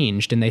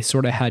changed and they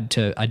sort of had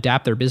to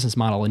adapt their business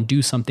model and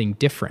do something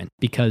different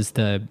because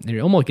it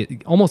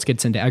almost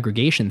gets into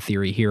aggregation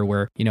theory here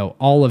where,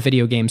 all of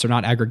video games are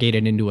not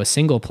aggregated into a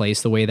single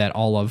place the way that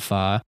all of,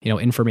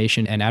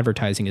 information and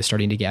advertising is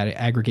starting to get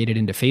aggregated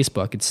into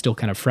Facebook. It's still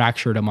kind of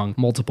fractured among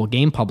multiple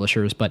game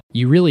publishers, but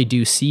you really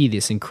do see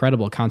this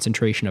incredible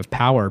concentration of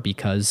power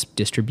because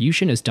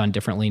distribution is done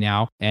differently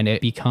now and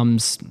it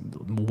becomes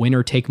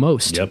winner take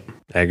most. Yep.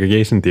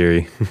 Aggregation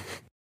theory.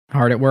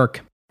 Hard at work.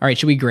 All right,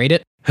 should we grade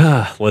it?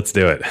 Let's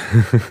do it.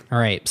 All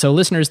right. So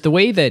listeners, the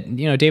way that,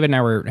 David and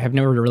I have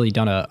never really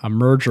done a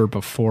merger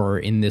before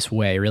in this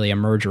way, really a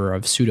merger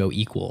of pseudo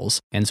equals.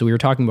 And so we were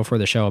talking before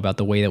the show about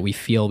the way that we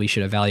feel we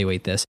should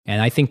evaluate this.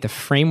 And I think the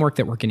framework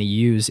that we're going to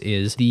use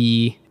is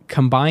the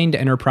combined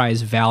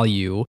enterprise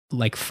value,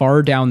 like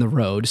far down the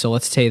road, so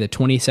let's say the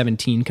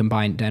 2017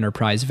 combined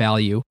enterprise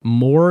value,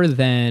 more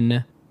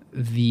than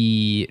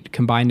the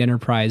combined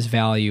enterprise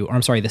value, or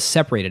I'm sorry, the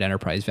separated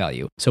enterprise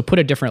value. So put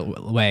a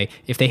different way,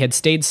 if they had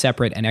stayed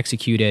separate and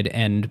executed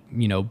and,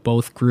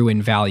 both grew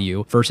in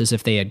value versus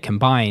if they had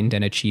combined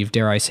and achieved,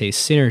 dare I say,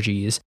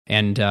 synergies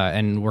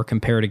and were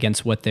compared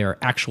against what their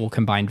actual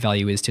combined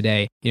value is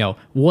today,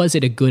 was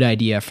it a good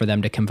idea for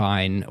them to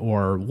combine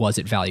or was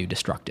it value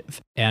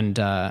destructive? And,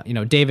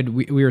 David,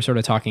 we were sort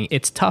of talking,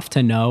 it's tough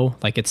to know,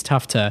 like it's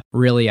tough to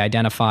really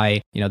identify,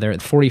 they're at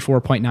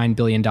 $44.9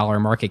 billion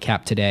market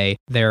cap today.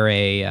 They were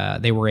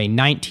a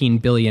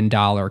 $19 billion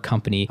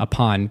company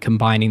upon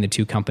combining the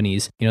two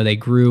companies. They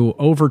grew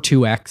over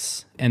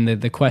 2x. And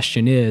the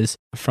question is,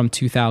 from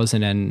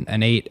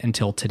 2008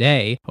 until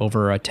today,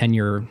 over a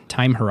 10-year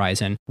time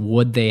horizon,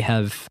 would they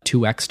have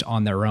 2x'd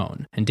on their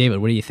own? And David,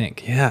 what do you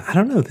think? Yeah, I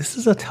don't know. This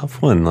is a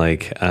tough one.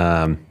 Like,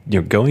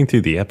 going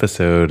through the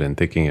episode and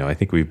thinking, I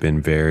think we've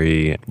been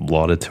very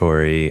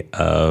laudatory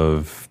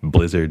of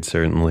Blizzard,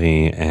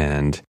 certainly,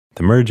 and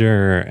the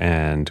merger,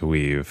 and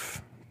we've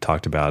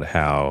talked about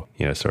how,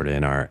 sort of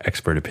in our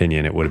expert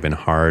opinion, it would have been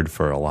hard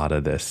for a lot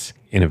of this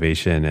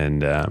innovation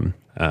and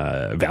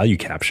value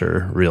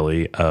capture,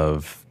 really,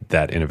 of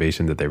that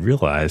innovation that they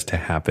realized to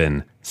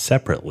happen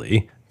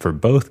separately for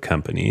both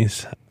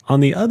companies.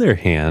 On the other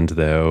hand,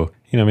 though,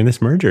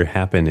 this merger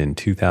happened in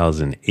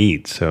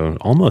 2008, so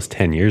almost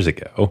 10 years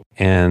ago,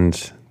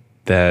 and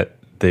that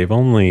they've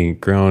only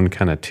grown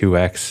kind of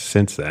 2x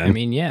since then.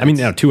 Now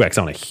 2x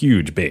on a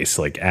huge base,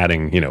 like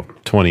adding,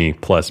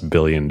 $20 plus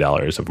billion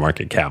of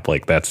market cap,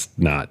 like that's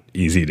not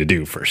easy to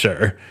do for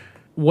sure.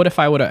 What if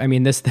I would have,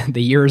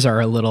 the years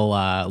are a little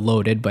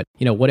loaded, but,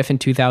 what if in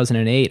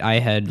 2008 I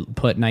had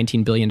put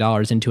 $19 billion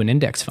into an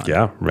index fund?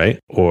 Yeah, right.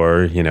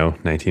 Or,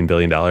 $19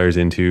 billion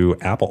into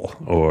Apple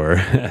or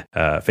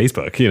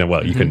Facebook.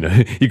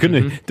 You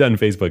couldn't have done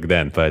Facebook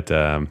then, but,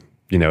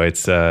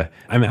 it's,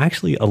 I'm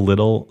actually a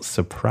little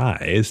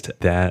surprised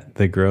that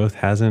the growth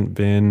hasn't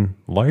been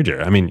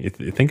larger.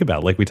 Think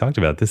about, like we talked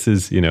about, this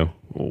is,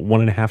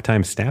 1.5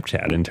 times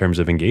Snapchat in terms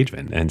of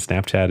engagement. And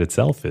Snapchat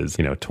itself is,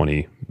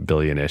 20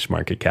 billion-ish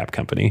market cap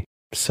company.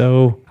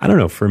 So I don't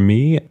know, for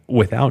me,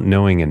 without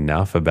knowing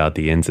enough about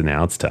the ins and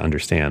outs to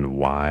understand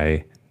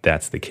why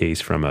that's the case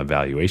from a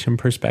valuation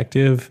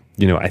perspective,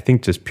 I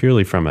think just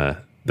purely from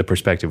the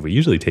perspective we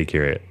usually take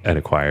here at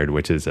Acquired,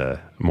 which is a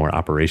more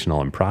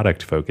operational and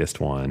product focused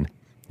one,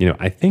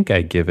 I think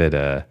I give it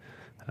a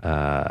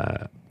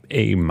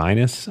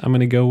minus. I'm going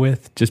to go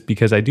with, just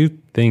because I do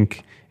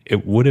think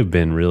it would have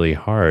been really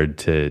hard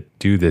to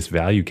do this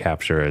value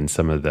capture and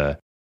some of the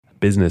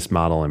business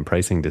model and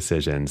pricing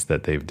decisions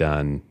that they've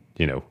done,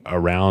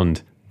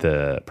 around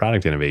the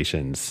product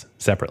innovations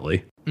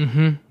separately.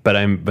 Mm-hmm. But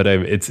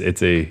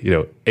it's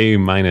a A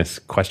minus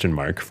question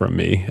mark from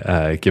me,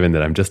 given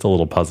that I'm just a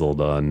little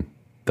puzzled on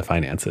the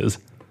finances.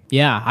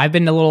 Yeah, I've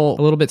been a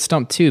little bit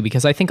stumped too,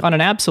 because I think on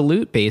an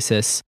absolute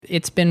basis,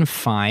 it's been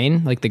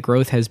fine. Like the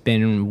growth has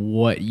been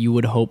what you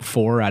would hope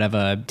for out of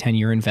a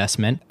 10-year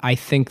investment. I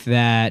think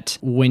that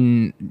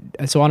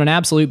so on an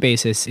absolute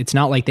basis, it's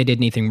not like they did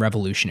anything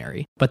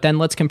revolutionary. But then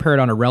let's compare it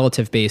on a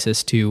relative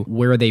basis to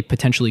where they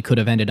potentially could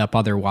have ended up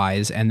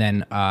otherwise, and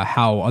then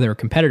how other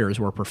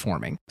competitors were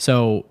performing.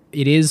 So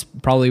it is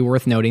probably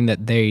worth noting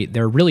that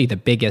they're really the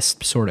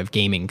biggest sort of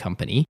gaming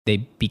company. They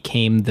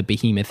became the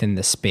behemoth in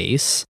the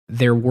space.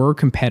 There were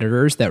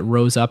competitors that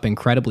rose up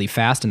incredibly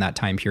fast in that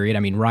time period.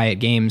 Riot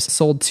Games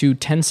sold to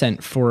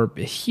Tencent for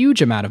a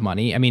huge amount of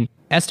money.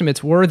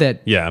 Estimates were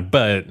that... Yeah,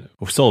 but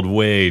sold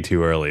way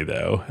too early,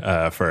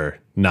 though, for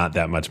not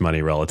that much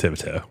money relative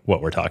to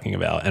what we're talking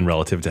about and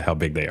relative to how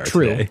big they are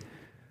today.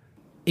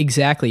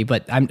 Exactly,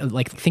 but I'm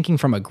like thinking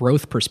from a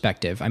growth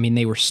perspective.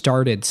 They were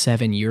started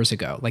 7 years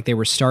ago. Like they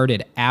were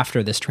started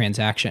after this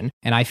transaction.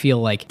 And I feel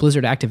like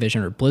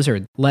Activision or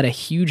Blizzard let a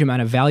huge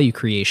amount of value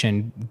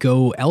creation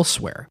go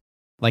elsewhere.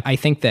 Like I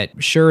think that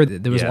sure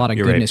there was a lot of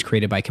goodness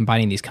created by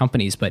combining these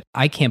companies, but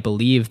I can't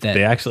believe that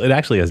it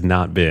actually has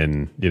not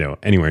been,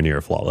 anywhere near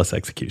a flawless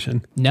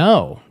execution.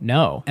 No.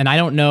 And I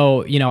don't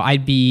know,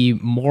 I'd be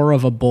more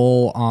of a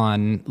bull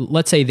on,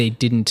 let's say they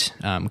didn't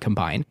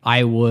combine.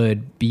 I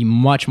would be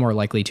much more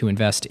likely to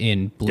invest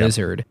in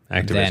Blizzard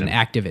than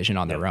Activision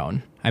on their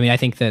own. I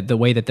think that the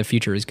way that the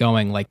future is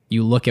going, like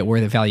you look at where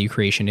the value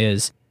creation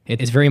is,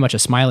 it's very much a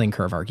smiling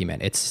curve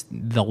argument. It's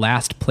the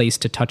last place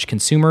to touch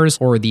consumers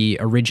or the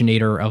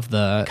originator of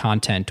the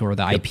content or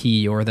the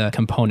IP or the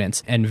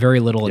components, and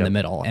very little in the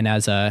middle. And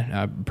as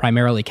a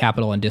primarily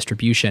capital and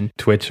distribution.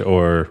 Twitch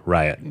or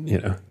Riot,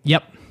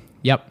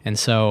 Yep. And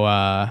so,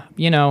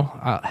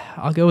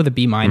 I'll go with a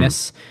B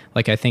minus.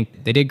 Like I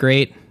think they did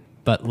great.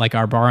 But like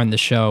our bar on the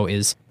show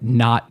is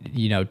not,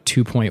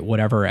 2 point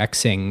whatever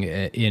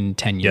Xing in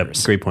 10 years.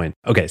 Yep, great point.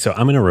 Okay, so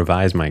I'm going to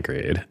revise my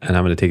grade and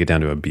I'm going to take it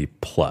down to a B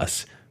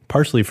plus.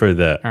 Partially for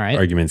the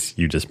arguments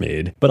you just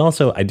made, but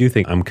also I do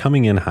think I'm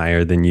coming in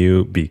higher than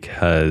you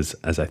because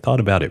as I thought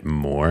about it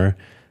more,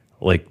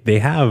 like they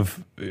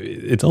have,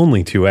 it's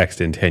only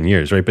 2x in 10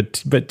 years, right? But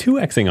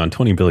 2xing on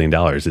 $20 billion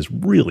is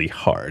really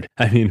hard.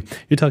 I mean,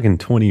 you're talking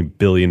 $20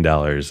 billion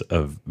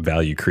of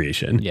value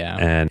creation. Yeah.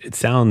 And it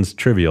sounds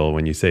trivial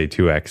when you say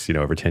 2x,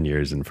 over 10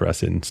 years. And for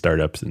us in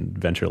startups and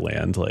venture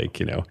land,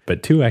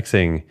 but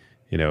 2xing,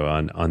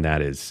 on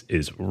that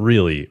is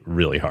really,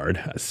 really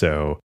hard.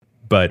 So,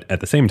 but at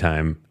the same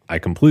time, I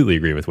completely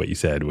agree with what you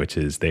said, which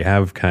is they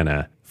have kind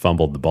of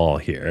fumbled the ball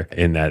here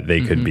in that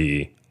they could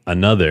be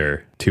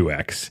another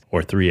 2x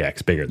or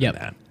 3x bigger than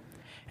that.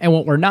 And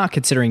what we're not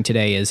considering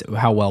today is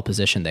how well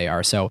positioned they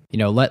are. So,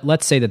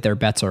 let's say that their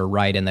bets are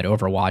right and that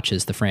Overwatch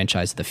is the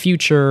franchise of the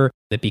future,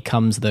 that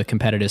becomes the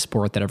competitive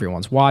sport that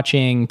everyone's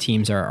watching.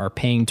 Teams are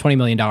paying $20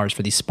 million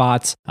for these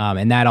spots,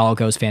 and that all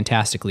goes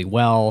fantastically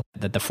well,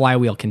 that the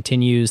flywheel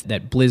continues,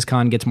 that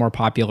BlizzCon gets more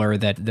popular,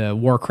 that the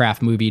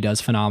Warcraft movie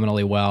does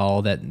phenomenally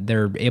well, that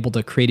they're able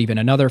to create even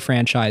another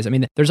franchise. I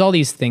mean, there's all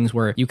these things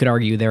where you could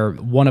argue they're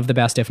one of the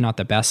best, if not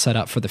the best, set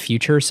up for the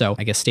future. So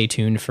I guess stay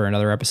tuned for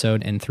another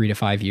episode in 3 to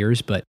 5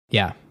 years. But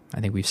yeah,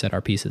 I think we've said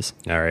our pieces.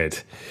 All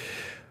right.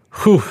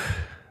 Whew.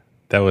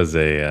 That was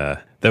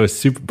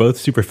both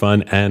super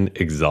fun and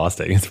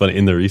exhausting. It's funny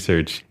in the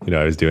research,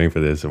 I was doing for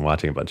this and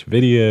watching a bunch of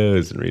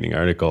videos and reading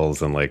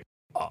articles, and like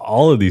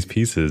all of these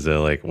pieces are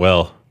like,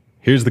 well,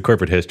 here's the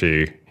corporate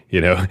history,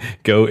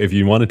 go if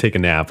you want to take a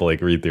nap,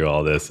 like read through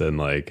all this and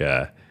like,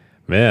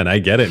 man, I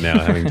get it now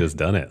having just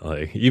done it.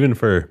 Like even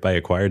by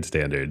acquired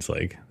standards,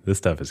 like this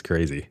stuff is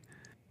crazy.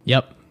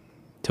 Yep.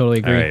 Totally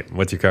agree. All right.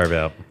 What's your carve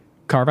out?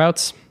 Carve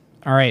outs?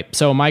 All right.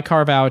 So my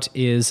carve out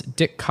is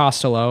Dick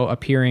Costello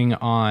appearing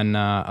on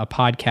a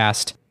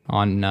podcast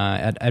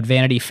at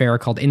Vanity Fair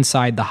called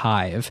Inside the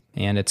Hive.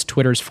 And it's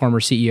Twitter's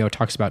former CEO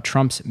talks about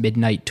Trump's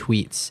midnight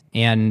tweets.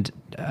 And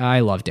I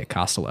love Dick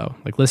Costello.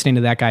 Like listening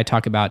to that guy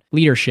talk about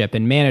leadership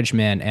and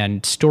management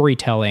and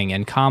storytelling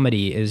and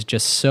comedy is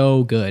just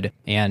so good.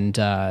 And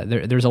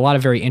there's a lot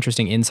of very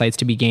interesting insights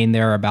to be gained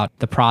there about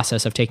the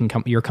process of taking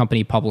your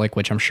company public,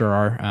 which I'm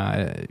sure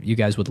you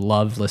guys would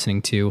love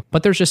listening to.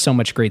 But there's just so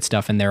much great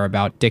stuff in there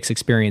about Dick's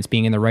experience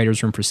being in the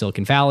writer's room for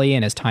Silicon Valley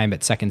and his time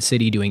at Second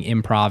City doing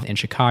improv in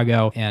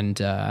Chicago. And,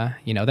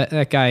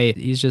 that guy,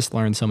 he's just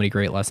learned so many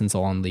great lessons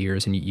along the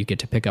years, and you get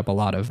to pick up a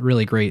lot of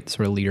really great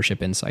sort of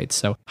leadership insights.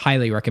 So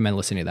highly recommend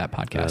listening to that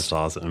podcast. That's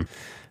awesome.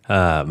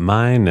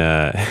 Mine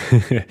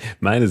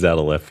is out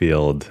of left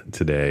field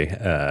today.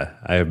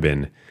 I have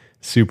been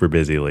super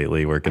busy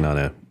lately working on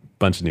a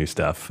bunch of new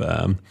stuff,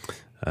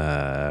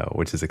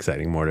 which is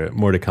exciting.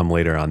 More to come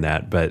later on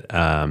that. But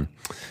so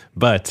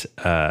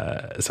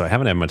I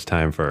haven't had much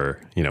time for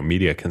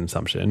media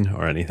consumption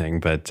or anything.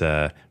 But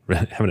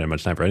haven't had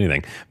much time for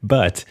anything.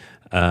 But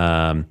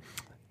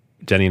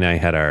Jenny and I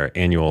had our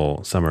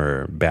annual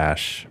summer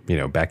bash,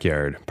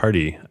 backyard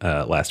party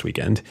last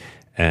weekend,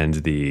 and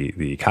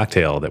the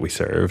cocktail that we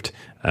served,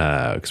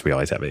 because we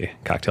always have a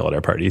cocktail at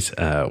our parties,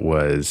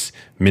 was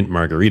mint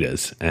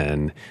margaritas.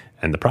 And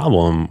the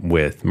problem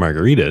with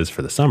margaritas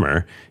for the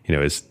summer,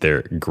 is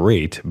they're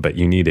great, but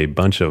you need a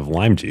bunch of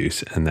lime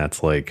juice, and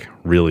that's like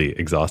really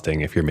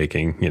exhausting if you're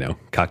making,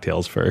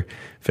 cocktails for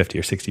 50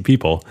 or 60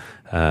 people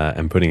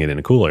and putting it in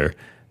a cooler.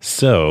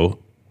 So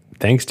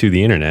thanks to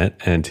the internet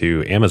and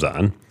to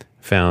Amazon,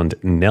 found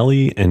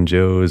Nelly and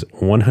Joe's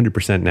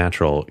 100%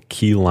 natural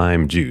key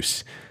lime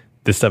juice.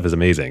 This stuff is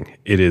amazing.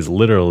 It is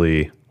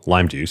literally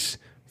lime juice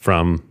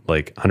from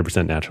like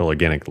 100% natural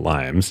organic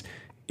limes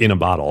in a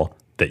bottle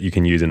that you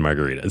can use in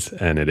margaritas,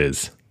 and it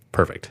is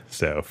perfect.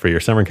 So for your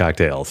summer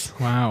cocktails,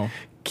 wow,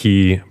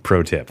 key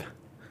pro tip.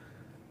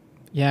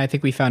 Yeah, I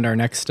think we found our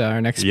next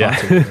sponsor.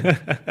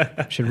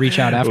 Yeah. Should reach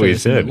out after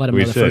this and let them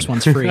know the first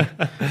one's free.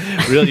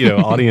 Really,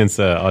 audience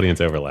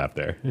overlap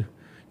there.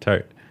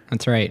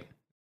 That's right.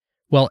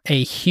 Well,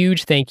 a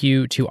huge thank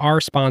you to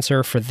our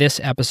sponsor for this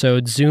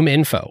episode,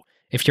 ZoomInfo.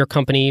 If your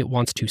company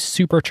wants to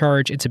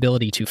supercharge its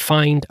ability to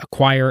find,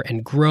 acquire,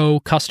 and grow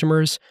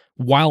customers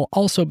while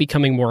also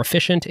becoming more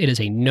efficient, it is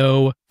a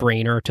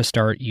no-brainer to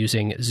start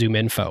using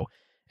ZoomInfo.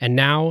 And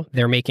now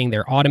they're making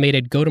their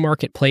automated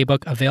go-to-market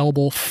playbook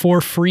available for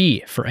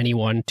free for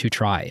anyone to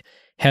try.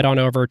 Head on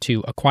over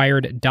to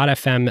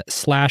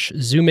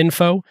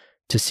acquired.fm/ZoomInfo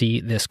to see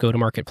this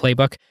go-to-market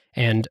playbook.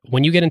 And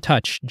when you get in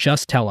touch,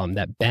 just tell them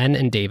that Ben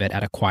and David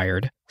at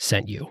Acquired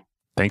sent you.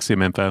 Thanks,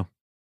 ZoomInfo.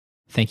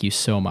 Thank you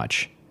so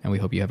much. And we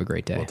hope you have a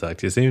great day. We'll talk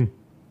to you soon.